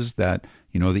causes that,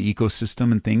 the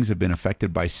ecosystem and things have been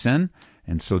affected by sin.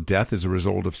 And so death is a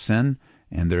result of sin,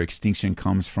 and their extinction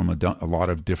comes from a lot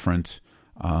of different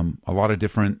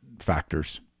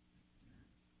factors.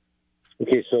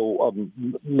 Okay, so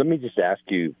let me just ask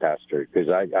you, Pastor, because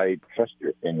I trust your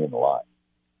opinion a lot.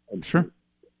 Sure.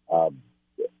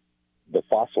 The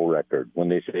fossil record, when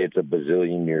they say it's a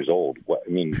bazillion years old,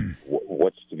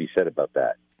 what's to be said about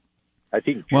that? I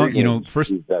think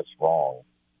first that's wrong.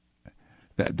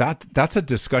 That's a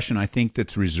discussion I think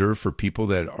that's reserved for people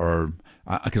that are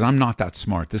because I'm not that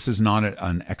smart. This is not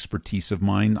an expertise of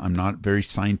mine. I'm not very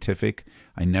scientific.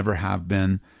 I never have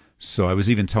been. So I was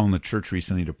even telling the church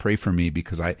recently to pray for me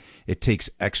because it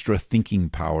takes extra thinking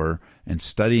power and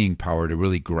studying power to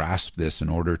really grasp this in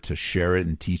order to share it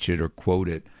and teach it or quote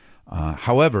it.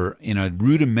 However, in a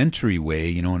rudimentary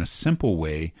way, in a simple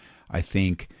way, I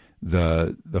think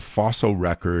the fossil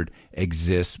record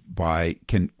exists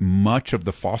much of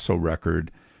the fossil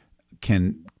record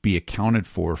can be accounted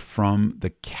for from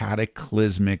the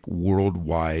cataclysmic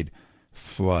worldwide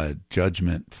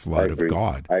judgment flood of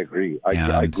God. I agree.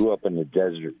 I grew up in the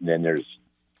desert, and then there's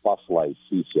fossilized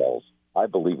seashells. I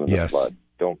believe in the flood.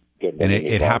 Don't get me. And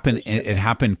it happened. It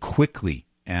happened quickly,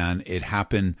 and it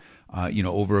happened,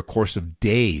 over a course of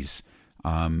days,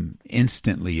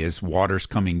 instantly, as water's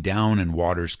coming down and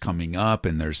water's coming up,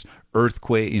 and there's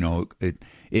earthquake.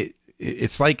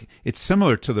 It's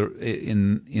similar to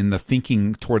in the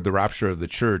thinking toward the rapture of the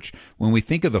church. When we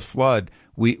think of the flood,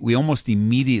 we almost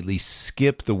immediately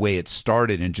skip the way it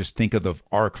started and just think of the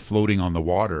ark floating on the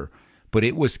water. But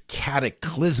it was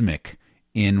cataclysmic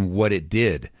in what it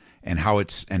did and how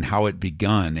it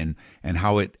begun and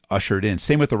how it ushered in.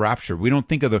 Same with the rapture. We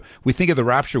think of the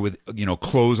rapture with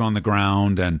clothes on the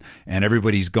ground and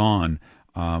everybody's gone.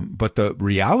 But the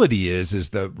reality is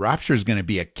the rapture is going to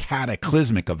be a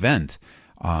cataclysmic event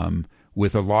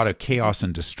with a lot of chaos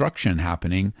and destruction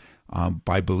happening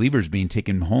by believers being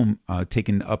taken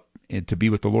up to be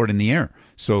with the Lord in the air.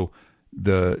 So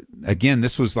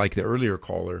this was like the earlier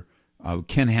caller.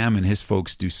 Ken Ham and his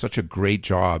folks do such a great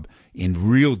job in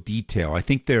real detail. I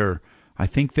think their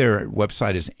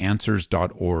website is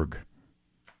answers.org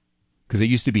because it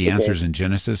used to be Answers in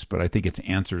Genesis, but I think it's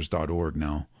answers.org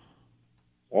now.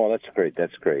 Well, that's great.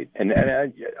 That's great. And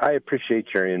I appreciate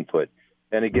your input.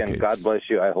 And again, God bless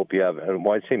you. I hope you have, when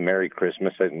I say Merry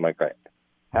Christmas, I'm like,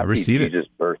 Happy Jesus'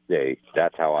 birthday.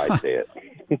 That's how I say it.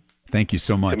 Thank you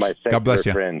so much. To my God bless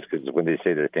you. friends, because when they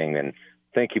say their thing, and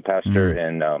thank you, Pastor,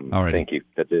 and thank you.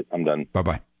 That's it. I'm done.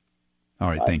 Bye-bye. All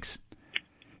right, thanks.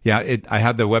 Yeah, I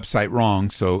had the website wrong,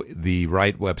 so the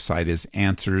right website is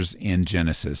Answers in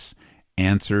Genesis.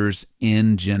 Answers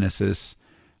in Genesis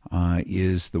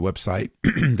is the website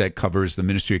that covers the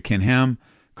ministry of Ken Ham,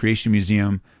 Creation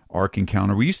Museum, Ark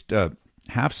Encounter. We used to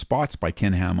have spots by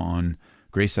Ken Ham on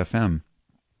Grace FM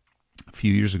a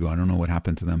few years ago. I don't know what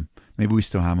happened to them. Maybe we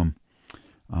still have them.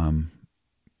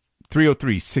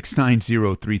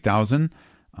 303-690-3000.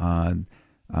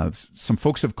 Some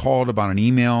folks have called about an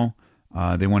email.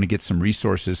 They want to get some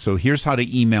resources. So here's how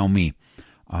to email me.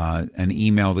 An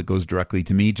email that goes directly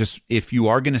to me. Just if you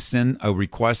are going to send a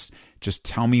request, just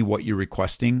tell me what you're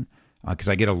requesting because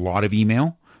I get a lot of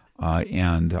email.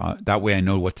 And that way I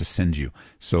know what to send you.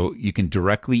 So you can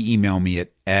directly email me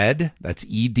at ed, that's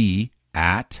ED,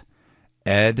 at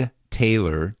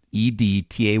edtaylor,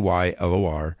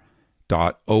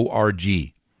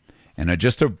 EDTAYLOR.org. And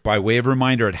just by way of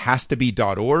reminder, it has to be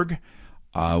 .org.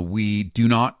 We do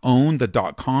not own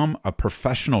the .com. A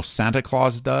professional Santa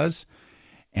Claus does.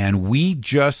 And we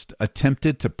just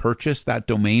attempted to purchase that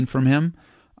domain from him.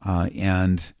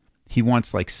 And he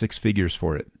wants like 6 figures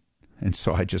for it. And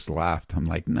so I just laughed. I'm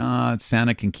like, nah,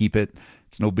 Santa can keep it.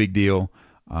 It's no big deal.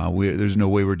 There's no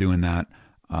way we're doing that.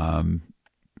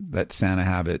 Let Santa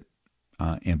have it.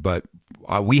 But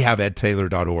we have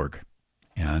edtaylor.org.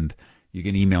 And you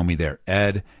can email me there,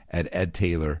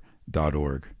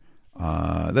 ed@edtaylor.org.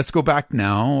 Let's go back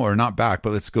now, or not back,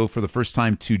 but let's go for the first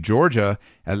time to Georgia,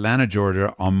 Atlanta,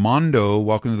 Georgia. Armando,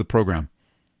 welcome to the program.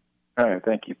 All right.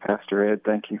 Thank you, Pastor Ed.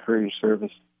 Thank you for your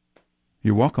service.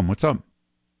 You're welcome. What's up?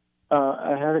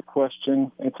 I had a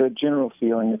question. It's a general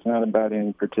feeling. It's not about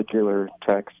any particular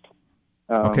text.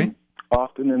 Okay.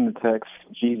 Often in the text,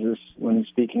 Jesus, when he's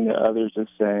speaking to others, is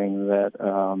saying that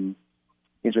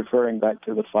he's referring back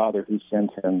to the Father who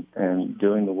sent him and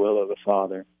doing the will of the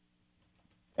Father.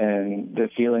 And the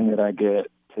feeling that I get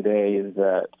today is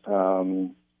that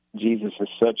Jesus is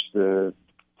such the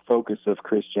focus of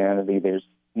Christianity. There's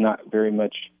not very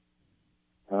much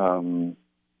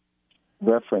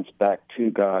reference back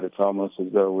to God. It's almost as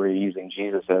though we're using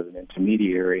Jesus as an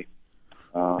intermediary.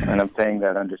 And I'm saying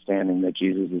that understanding that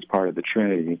Jesus is part of the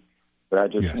Trinity. But I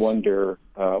just wonder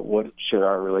what should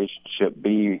our relationship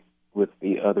be with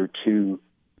the other two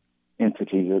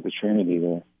entities of the Trinity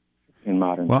there in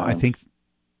modern times?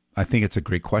 I think it's a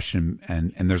great question,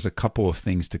 and there's a couple of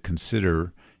things to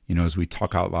consider, as we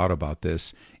talk out loud about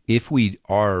this. If we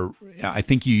are, I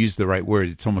think you used the right word.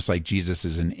 It's almost like Jesus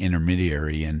is an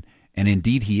intermediary, and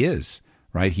indeed he is,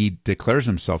 right? He declares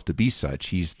himself to be such.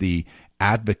 He's the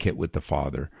advocate with the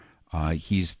Father.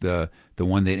 He's the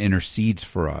one that intercedes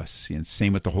for us. And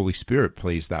same with the Holy Spirit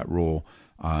plays that role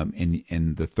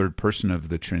And the third person of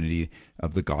the Trinity,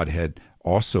 of the Godhead,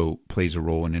 also plays a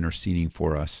role in interceding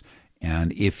for us.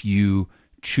 And if you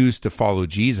choose to follow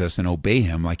Jesus and obey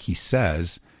him like he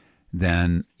says,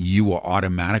 then you will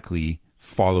automatically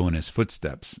follow in his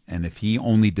footsteps. And if he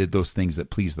only did those things that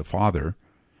please the Father,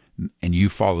 and you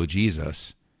follow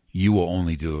Jesus, you will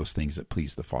only do those things that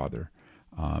please the Father.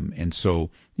 And so,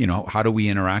 how do we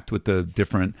interact with the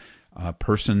different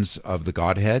persons of the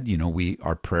Godhead?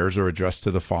 Our prayers are addressed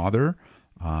to the Father.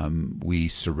 We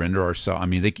surrender ourselves. I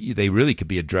mean, they really could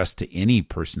be addressed to any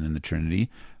person in the Trinity,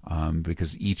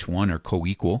 because each one are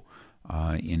co-equal,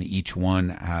 and each one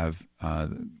have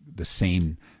the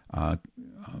same,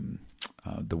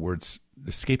 the words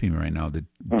escaping me right now, the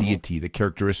deity, the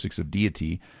characteristics of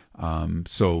deity.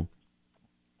 So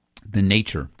the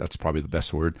nature, that's probably the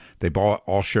best word. They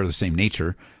all share the same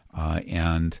nature.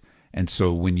 And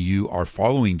so when you are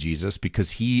following Jesus,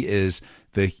 because he is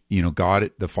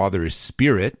God, the Father is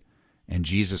spirit, and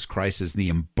Jesus Christ is the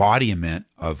embodiment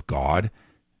of God.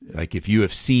 Like, if you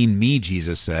have seen me,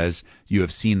 Jesus says, you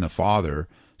have seen the Father.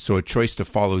 So a choice to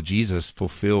follow Jesus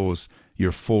fulfills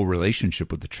your full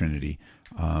relationship with the Trinity,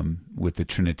 with the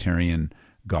Trinitarian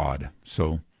God.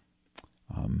 So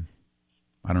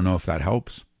I don't know if that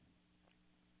helps.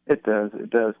 It does.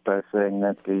 It does, by saying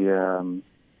that the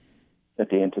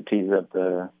entities of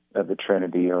the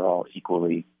Trinity are all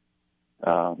equally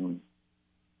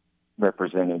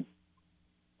represented.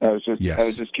 I was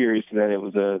just curious that it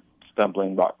was a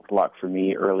stumbling block for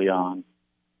me early on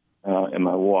in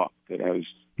my walk, that I was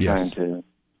trying to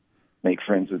make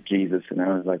friends with Jesus, and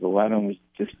I was like, well, why don't we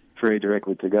just pray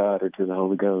directly to God or to the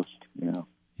Holy Ghost?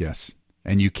 Yes,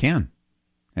 and you can.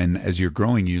 And as you're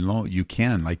growing, you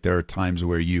can. Like, there are times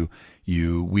where we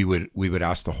would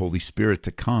ask the Holy Spirit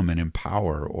to come and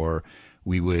empower, or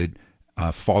we would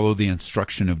follow the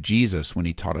instruction of Jesus when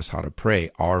he taught us how to pray,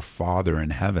 Our Father in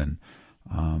heaven.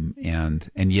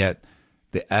 And yet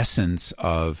the essence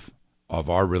of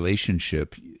our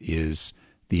relationship is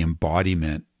the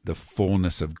embodiment, the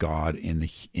fullness of God in that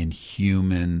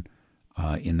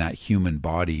human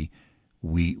body.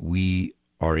 We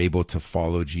are able to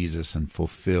follow Jesus and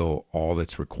fulfill all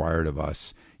that's required of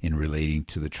us in relating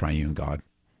to the triune God.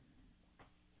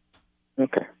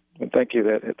 Okay. Well, thank you.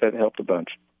 That helped a bunch.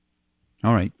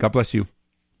 All right. God bless you.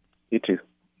 You too.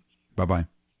 Bye-bye.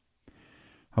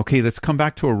 Okay, let's come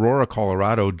back to Aurora,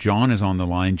 Colorado. John is on the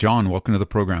line. John, welcome to the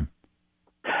program.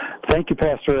 Thank you,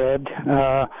 Pastor Ed.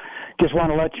 Just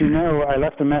want to let you know, I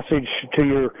left a message to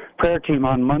your prayer team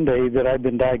on Monday that I've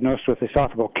been diagnosed with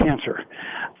esophageal cancer.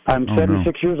 I'm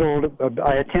 76 years old.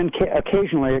 I attend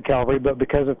occasionally at Calvary, but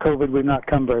because of COVID, we've not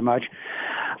come very much.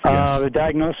 The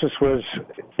diagnosis was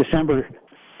December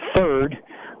 3rd.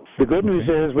 The good news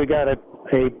is we got a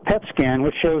PET scan,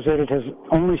 which shows that it has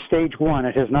only stage 1.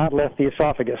 It has not left the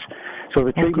esophagus. So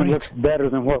the treatment looks better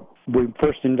than what we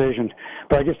first envisioned.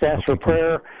 But I just asked for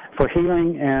prayer for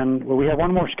healing, and we have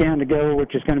one more scan to go,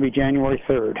 which is going to be January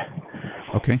 3rd.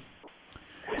 Okay.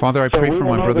 Father, I pray for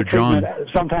my brother John.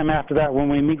 Sometime after that, when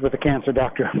we meet with the cancer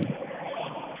doctor.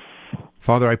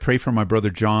 Father, I pray for my brother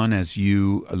John as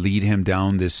you lead him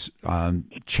down this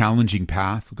challenging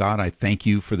path. God, I thank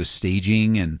you for the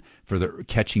staging and for the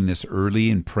catching this early,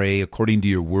 and pray according to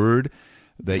your word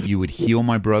that you would heal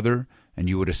my brother and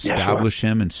you would establish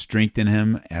him and strengthen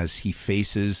him as he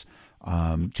faces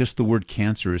just the word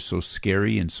cancer is so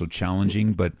scary and so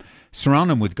challenging, but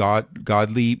surround him with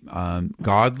godly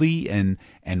and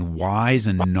wise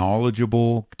and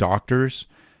knowledgeable doctors.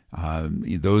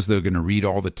 Those that are going to read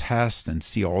all the tests and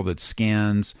see all the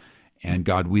scans. And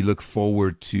God, we look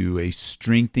forward to a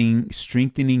strengthening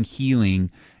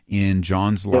healing in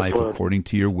John's life according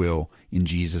to your will, in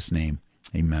Jesus' name.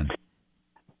 Amen.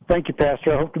 Thank you,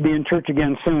 Pastor. I hope to be in church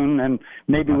again soon, and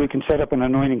maybe we can set up an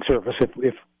anointing service.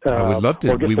 If I would love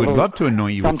to. We would love to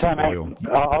anoint you with some oil.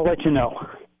 I'll let you know.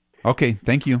 Okay,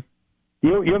 thank you.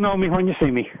 You'll know me when you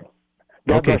see me.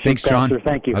 God bless thanks, you, Pastor. John.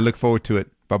 Thank you. I look forward to it.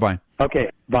 Bye-bye. Okay,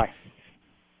 bye.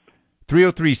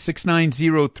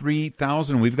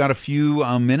 303-690-3000. We've got a few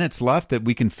minutes left that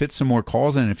we can fit some more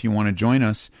calls in if you want to join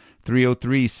us.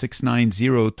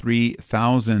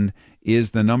 303-690-3000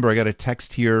 is the number. I got a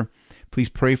text here. Please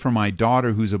pray for my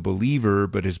daughter who's a believer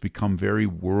but has become very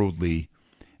worldly.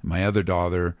 My other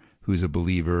daughter who's a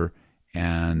believer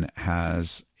and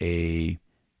has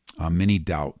many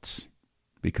doubts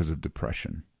because of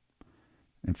depression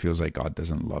and feels like God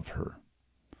doesn't love her.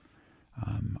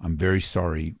 I'm very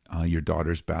sorry your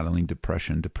daughter's battling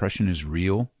depression. Depression is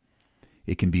real.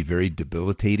 It can be very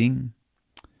debilitating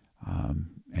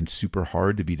and super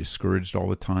hard to be discouraged all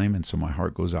the time. And so my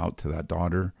heart goes out to that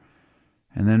daughter.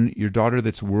 And then your daughter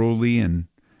that's worldly and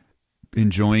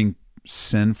enjoying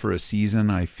sin for a season.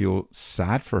 I feel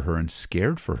sad for her and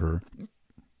scared for her,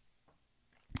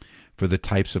 for the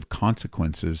types of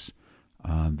consequences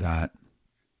that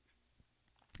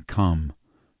come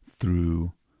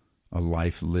through a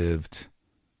life lived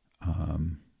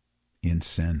in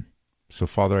sin. So,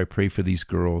 Father, I pray for these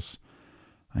girls.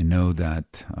 I know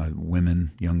that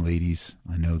women, young ladies,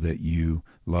 I know that you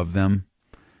love them,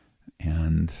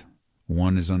 and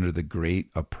one is under the great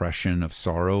oppression of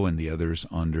sorrow and the other's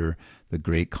under the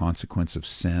great consequence of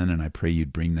sin, and I pray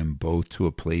you'd bring them both to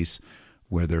a place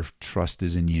where their trust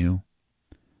is in you.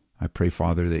 I pray,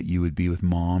 Father, that you would be with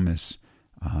Mom as,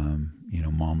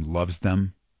 Mom loves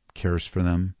them, cares for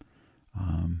them,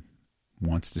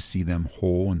 wants to see them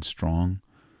whole and strong.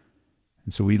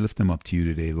 And so we lift them up to you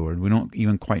today, Lord. We don't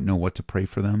even quite know what to pray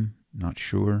for them, not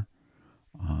sure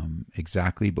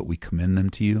exactly, but we commend them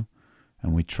to you,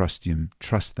 and we trust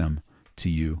them to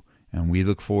you. And we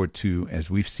look forward to, as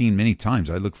we've seen many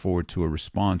times, I look forward to a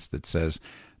response that says,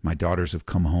 my daughters have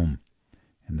come home,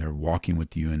 and they're walking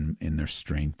with you in their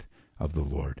strength of the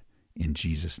Lord. In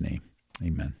Jesus' name,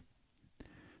 amen.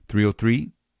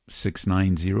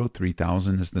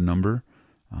 303-690-3000 is the number.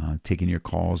 Taking your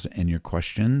calls and your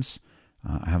questions.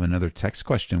 I have another text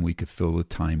question we could fill the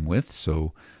time with,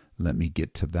 so let me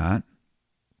get to that.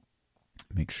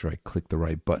 Make sure I click the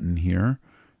right button here.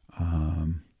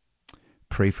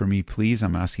 Pray for me, please.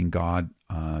 I'm asking God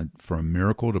for a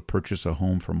miracle to purchase a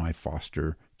home for my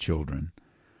foster children.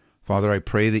 Father, I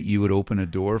pray that you would open a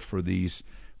door for this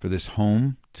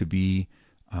home to be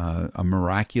a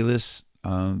miraculous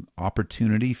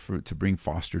opportunity to bring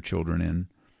foster children in,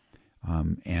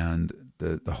 and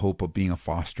the hope of being a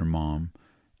foster mom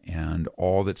and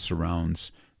all that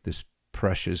surrounds this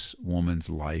precious woman's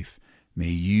life. May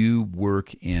you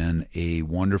work in a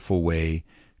wonderful way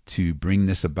to bring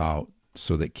this about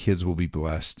so that kids will be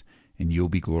blessed and you'll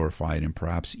be glorified, and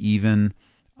perhaps even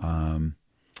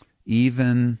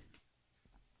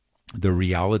the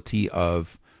reality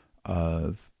of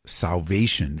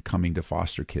salvation coming to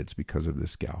foster kids because of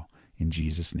this gal. In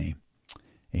Jesus' name,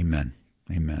 amen.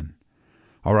 Amen.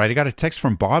 All right, I got a text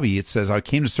from Bobby. It says, I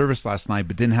came to service last night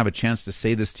but didn't have a chance to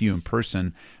say this to you in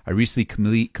person. I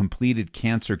recently completed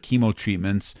cancer chemo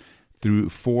treatments through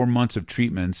 4 months of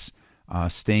treatments,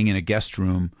 staying in a guest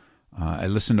room. I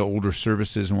listened to older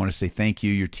services and want to say thank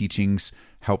you. Your teachings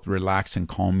helped relax and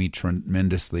calm me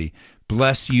tremendously.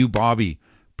 Bless you, Bobby.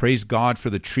 Praise God for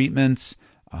the treatments.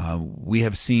 We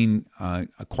have seen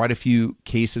quite a few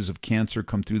cases of cancer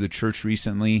come through the church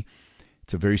recently.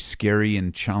 It's a very scary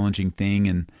and challenging thing,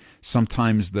 and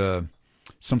sometimes the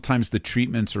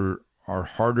treatments are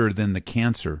harder than the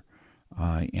cancer.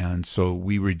 And so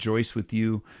we rejoice with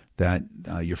you that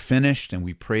you're finished, and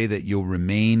we pray that you'll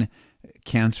remain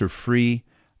cancer-free.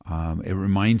 It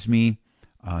reminds me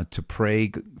to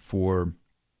pray for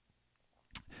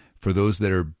those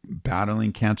that are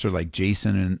battling cancer, like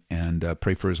Jason, and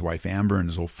pray for his wife Amber and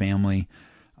his whole family.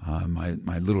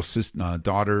 My little sister,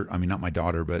 daughter, I mean, not my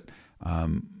daughter, but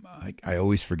I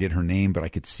always forget her name, but I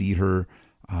could see her.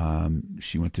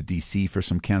 She went to D.C. for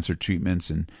some cancer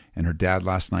treatments, and her dad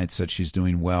last night said she's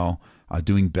doing well,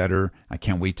 doing better. I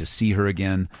can't wait to see her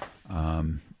again.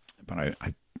 But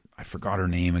I forgot her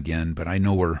name again, but I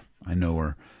know her.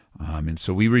 And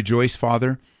so we rejoice,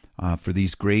 Father, for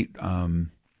these great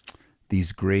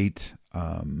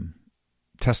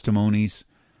testimonies,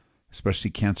 especially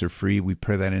cancer-free. We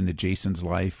pray that into Jason's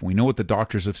life. We know what the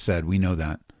doctors have said. We know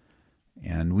that.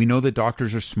 And we know that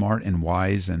doctors are smart and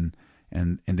wise, and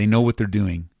they know what they're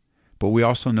doing. But we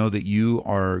also know that you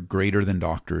are greater than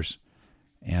doctors.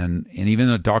 And even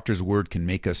the doctor's word can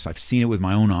make us, I've seen it with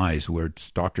my own eyes, where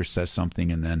doctor says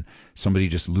something and then somebody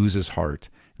just loses heart.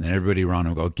 And then everybody around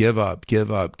will go, give up,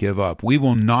 give up, give up. We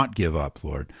will not give up,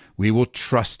 Lord. We will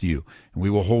trust you, and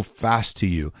we will hold fast to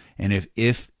you. And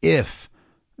if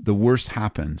the worst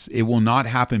happens, it will not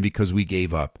happen because we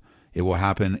gave up. It will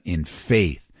happen in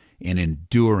faith, in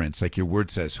endurance, like your word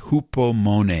says,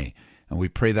 hupomone. And we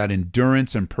pray that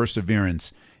endurance and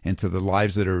perseverance into the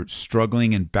lives that are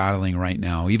struggling and battling right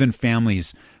now, even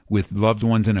families with loved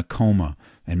ones in a coma,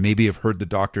 and maybe have heard the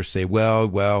doctor say,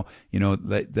 well,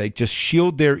 they just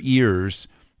shield their ears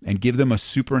and give them a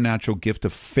supernatural gift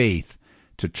of faith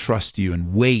to trust you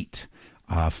and wait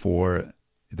for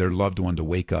their loved one to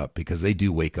wake up, because they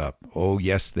do wake up. Oh,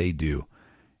 yes, they do.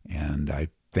 And I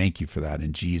thank you for that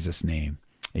in Jesus' name.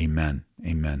 Amen.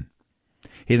 Amen.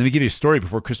 Hey, let me give you a story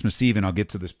before Christmas Eve, and I'll get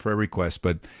to this prayer request.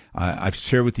 But I've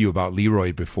shared with you about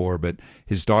Leroy before, but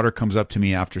his daughter comes up to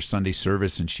me after Sunday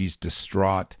service, and she's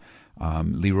distraught.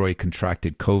 Leroy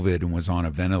contracted COVID and was on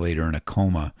a ventilator in a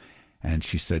coma. And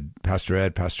she said, Pastor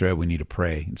Ed, we need to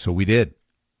pray. And so we did.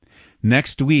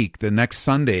 Next week, the next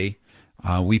Sunday,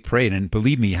 we prayed. And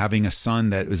believe me, having a son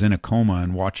that was in a coma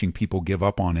and watching people give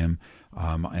up on him,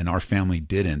 and our family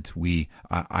didn't,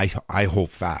 I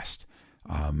hold fast.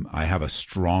 I have a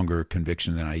stronger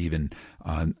conviction than I even,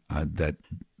 that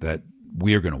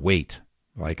we are going to wait.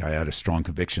 Like I had a strong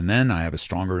conviction then, I have a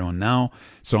stronger one now.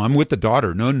 So I'm with the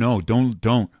daughter. No,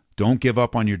 don't give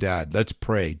up on your dad. Let's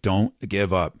pray. Don't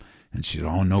give up. And she's,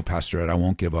 oh no, Pastor Ed, I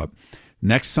won't give up.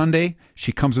 Next Sunday,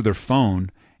 she comes with her phone,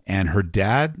 and her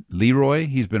dad, Leroy,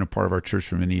 he's been a part of our church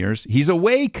for many years. He's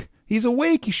awake.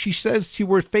 She says she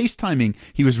were FaceTiming.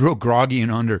 He was real groggy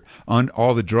and on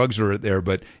all the drugs were there,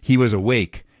 but he was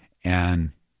awake.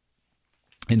 And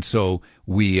so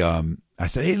I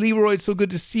said, hey, Leroy, it's so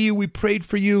good to see you. We prayed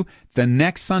for you. The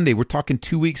next Sunday, we're talking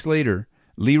 2 weeks later,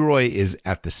 Leroy is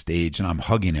at the stage, and I'm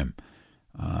hugging him.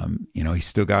 He's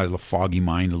still got a foggy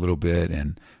mind a little bit,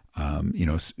 and,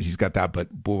 he's got that,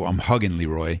 but boy, I'm hugging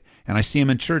Leroy. And I see him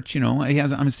in church, I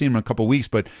haven't seen him in a couple of weeks,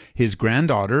 but his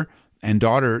granddaughter and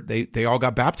daughter, they all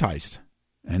got baptized.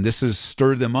 And this has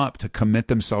stirred them up to commit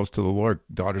themselves to the Lord,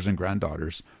 daughters and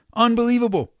granddaughters.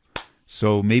 Unbelievable.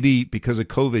 So maybe because of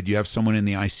COVID, you have someone in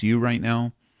the ICU right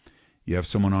now. You have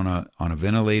someone on a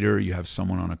ventilator. You have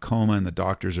someone on a coma, and the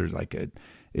doctors are like,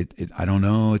 I don't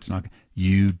know. It's not.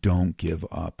 You don't give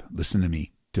up. Listen to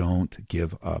me. Don't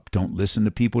give up. Don't listen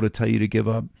to people to tell you to give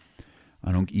up.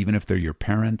 Even if they're your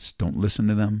parents, don't listen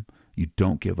to them. You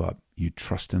don't give up. You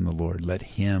trust in the Lord. Let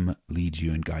Him lead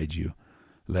you and guide you.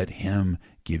 Let Him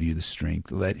give you the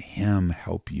strength. Let Him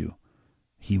help you.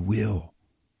 He will.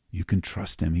 You can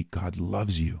trust Him. God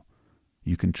loves you.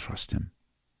 You can trust Him.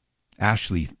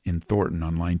 Ashley in Thornton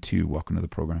on line 2. Welcome to the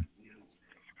program.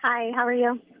 Hi, how are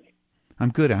you? I'm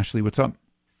good, Ashley. What's up?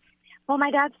 Well,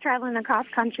 my dad's traveling across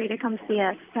country to come see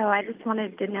us, so I just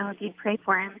wanted to know if you'd pray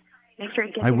for him. Make sure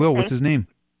he gets I will. safe. What's his name?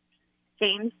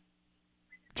 James.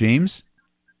 James?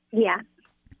 Yeah.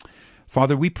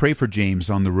 Father, we pray for James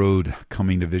on the road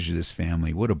coming to visit his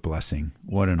family. What a blessing.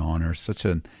 What an honor. Such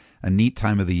a neat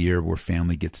time of the year where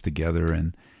family gets together.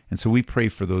 And so we pray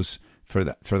for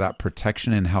that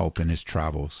protection and help in his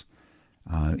travels.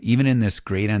 Even in this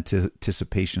great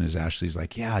anticipation, as Ashley's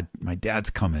like, yeah, my dad's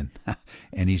coming.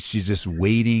 And she's just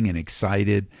waiting and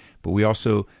excited. But we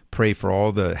also pray for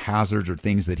all the hazards or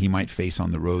things that he might face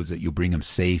on the roads, that you'll bring him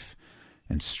safe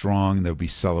and strong. There'll be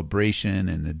celebration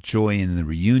and a joy in the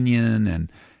reunion. And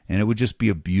it would just be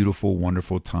a beautiful,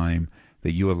 wonderful time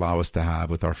that you allow us to have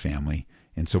with our family.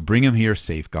 And so bring him here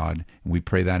safe, God. And we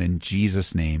pray that in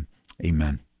Jesus' name.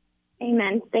 Amen.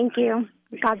 Amen. Thank you.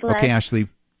 God bless. Okay, Ashley.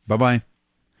 Bye-bye.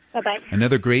 Bye-bye.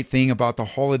 Another great thing about the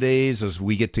holidays is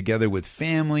we get together with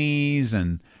families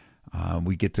and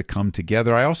we get to come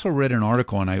together. I also read an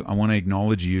article, and I want to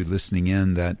acknowledge you listening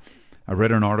in, that I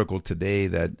read an article today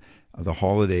that the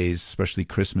holidays, especially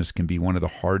Christmas, can be one of the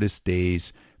hardest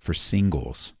days for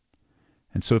singles.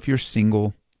 And so if you're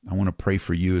single, I want to pray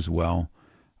for you as well.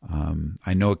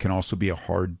 I know it can also be a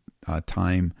hard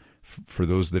time for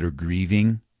those that are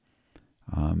grieving.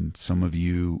 Some of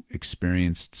you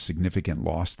experienced significant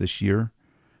loss this year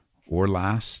or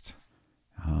last.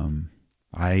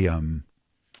 I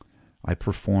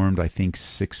performed, I think,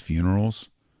 6 funerals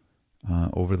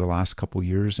over the last couple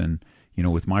years, and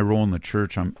with my role in the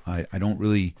church, I don't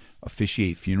really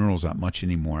officiate funerals that much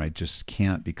anymore. I just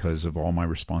can't because of all my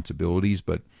responsibilities.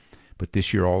 But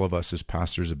this year, all of us as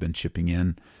pastors have been chipping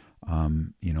in,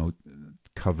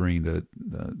 covering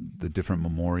the different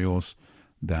memorials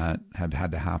that have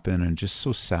had to happen, and just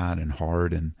so sad and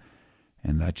hard.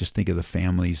 And I just think of the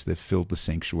families that filled the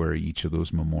sanctuary, each of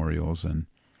those memorials. And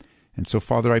so,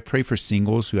 Father, I pray for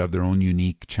singles who have their own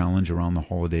unique challenge around the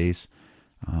holidays,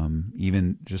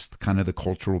 even just kind of the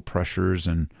cultural pressures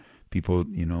and people,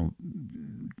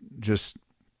 just,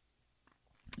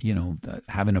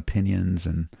 having opinions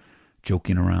and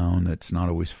joking around. That's not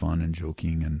always fun and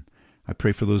joking. And I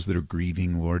pray for those that are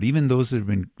grieving, Lord, even those that have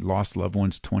been lost loved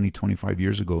ones 20, 25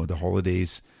 years ago. The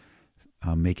holidays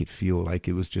make it feel like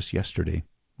it was just yesterday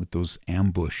with those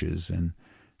ambushes, and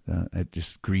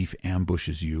just grief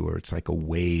ambushes you, or it's like a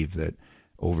wave that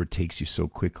overtakes you so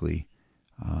quickly.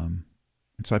 And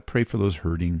so I pray for those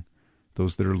hurting,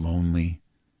 those that are lonely.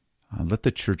 Let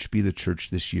the church be the church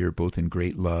this year, both in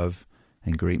great love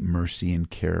and great mercy and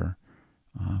care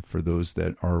for those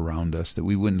that are around us, that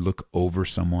we wouldn't look over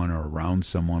someone or around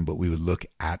someone, but we would look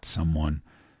at someone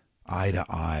eye to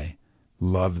eye,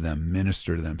 love them,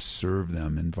 minister to them, serve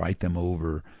them, invite them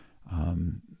over,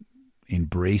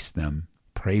 embrace them,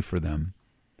 pray for them,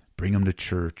 bring them to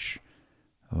church.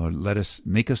 Lord,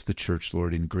 make us the church,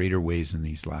 Lord, in greater ways in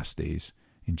these last days.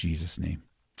 In Jesus' name,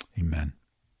 amen.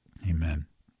 Amen.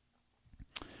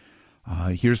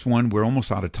 Here's one. We're almost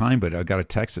out of time, but I got a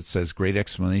text that says, great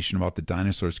explanation about the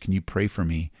dinosaurs. Can you pray for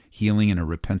me? Healing in a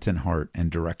repentant heart and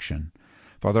direction.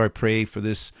 Father, I pray for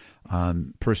this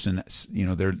person. You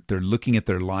know, they're looking at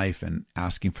their life and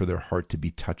asking for their heart to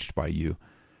be touched by you.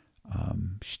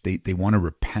 They want to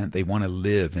repent. They want to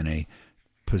live in a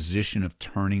position of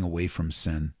turning away from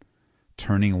sin,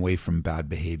 turning away from bad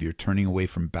behavior, turning away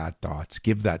from bad thoughts.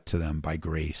 Give that to them by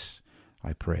grace,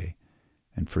 I pray,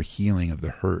 and for healing of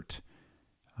the hurt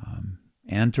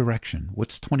and direction.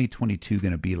 What's 2022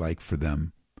 going to be like for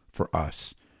them, for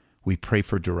us? We pray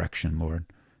for direction, Lord,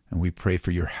 and we pray for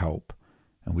your help,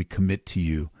 and we commit to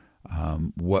you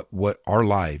what our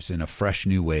lives in a fresh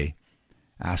new way,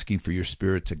 asking for your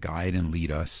Spirit to guide and lead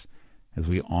us as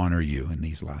we honor you in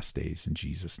these last days. In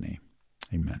Jesus' name,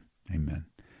 amen. Amen.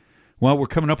 Well, we're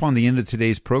coming up on the end of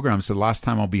today's program. It's the last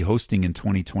time I'll be hosting in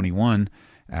 2021,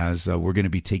 as we're going to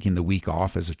be taking the week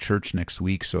off as a church next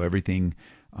week. So everything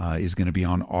is going to be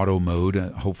on auto mode.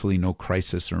 Hopefully no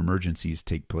crisis or emergencies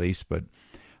take place. But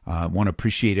I want to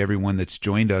appreciate everyone that's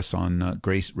joined us on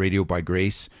Grace Radio by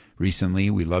Grace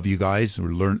recently. We love you guys.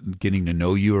 We're getting to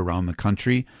know you around the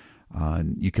country.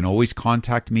 You can always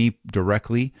contact me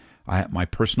directly. My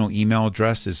personal email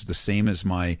address is the same as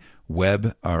my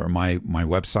web or my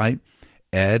website,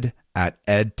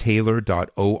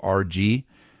 ed@edtaylor.org.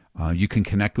 You can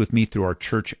connect with me through our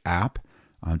church app.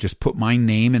 Just put my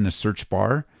name in the search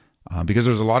bar. Because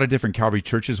there's a lot of different Calvary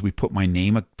churches, we put my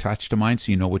name attached to mine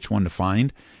so you know which one to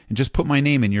find. And just put my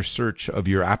name in your search of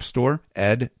your app store,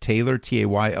 Ed Taylor,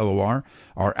 Taylor.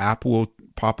 Our app will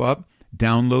pop up.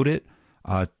 Download it.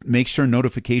 Make sure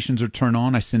notifications are turned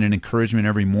on. I send an encouragement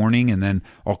every morning and then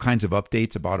all kinds of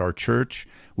updates about our church.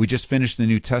 We just finished the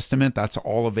New Testament. That's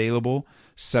all available.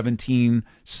 17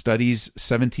 studies,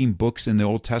 17 books in the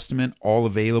Old Testament, all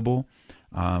available.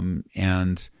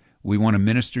 And we want to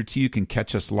minister to you. You can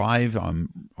catch us live.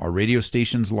 Our radio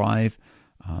station's live.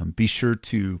 Be sure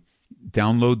to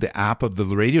download the app of the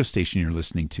radio station you're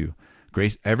listening to.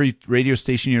 Grace, every radio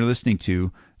station you're listening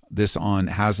to, this on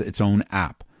has its own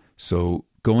app. So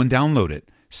go and download it.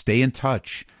 Stay in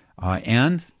touch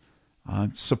and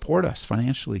support us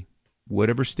financially.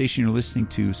 Whatever station you're listening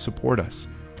to, support us.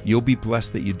 You'll be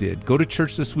blessed that you did. Go to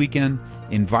church this weekend.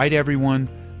 Invite everyone.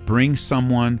 Bring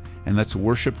someone, and let's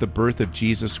worship the birth of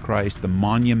Jesus Christ, the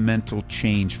monumental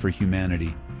change for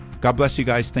humanity. God bless you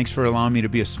guys. Thanks for allowing me to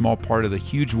be a small part of the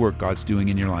huge work God's doing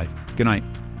in your life. Good night.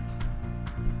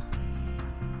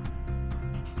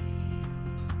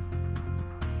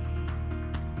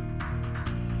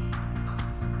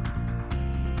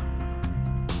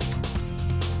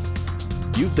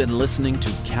 You've been listening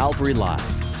to Calvary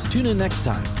Live. Tune in next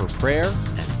time for prayer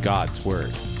and God's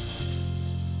Word.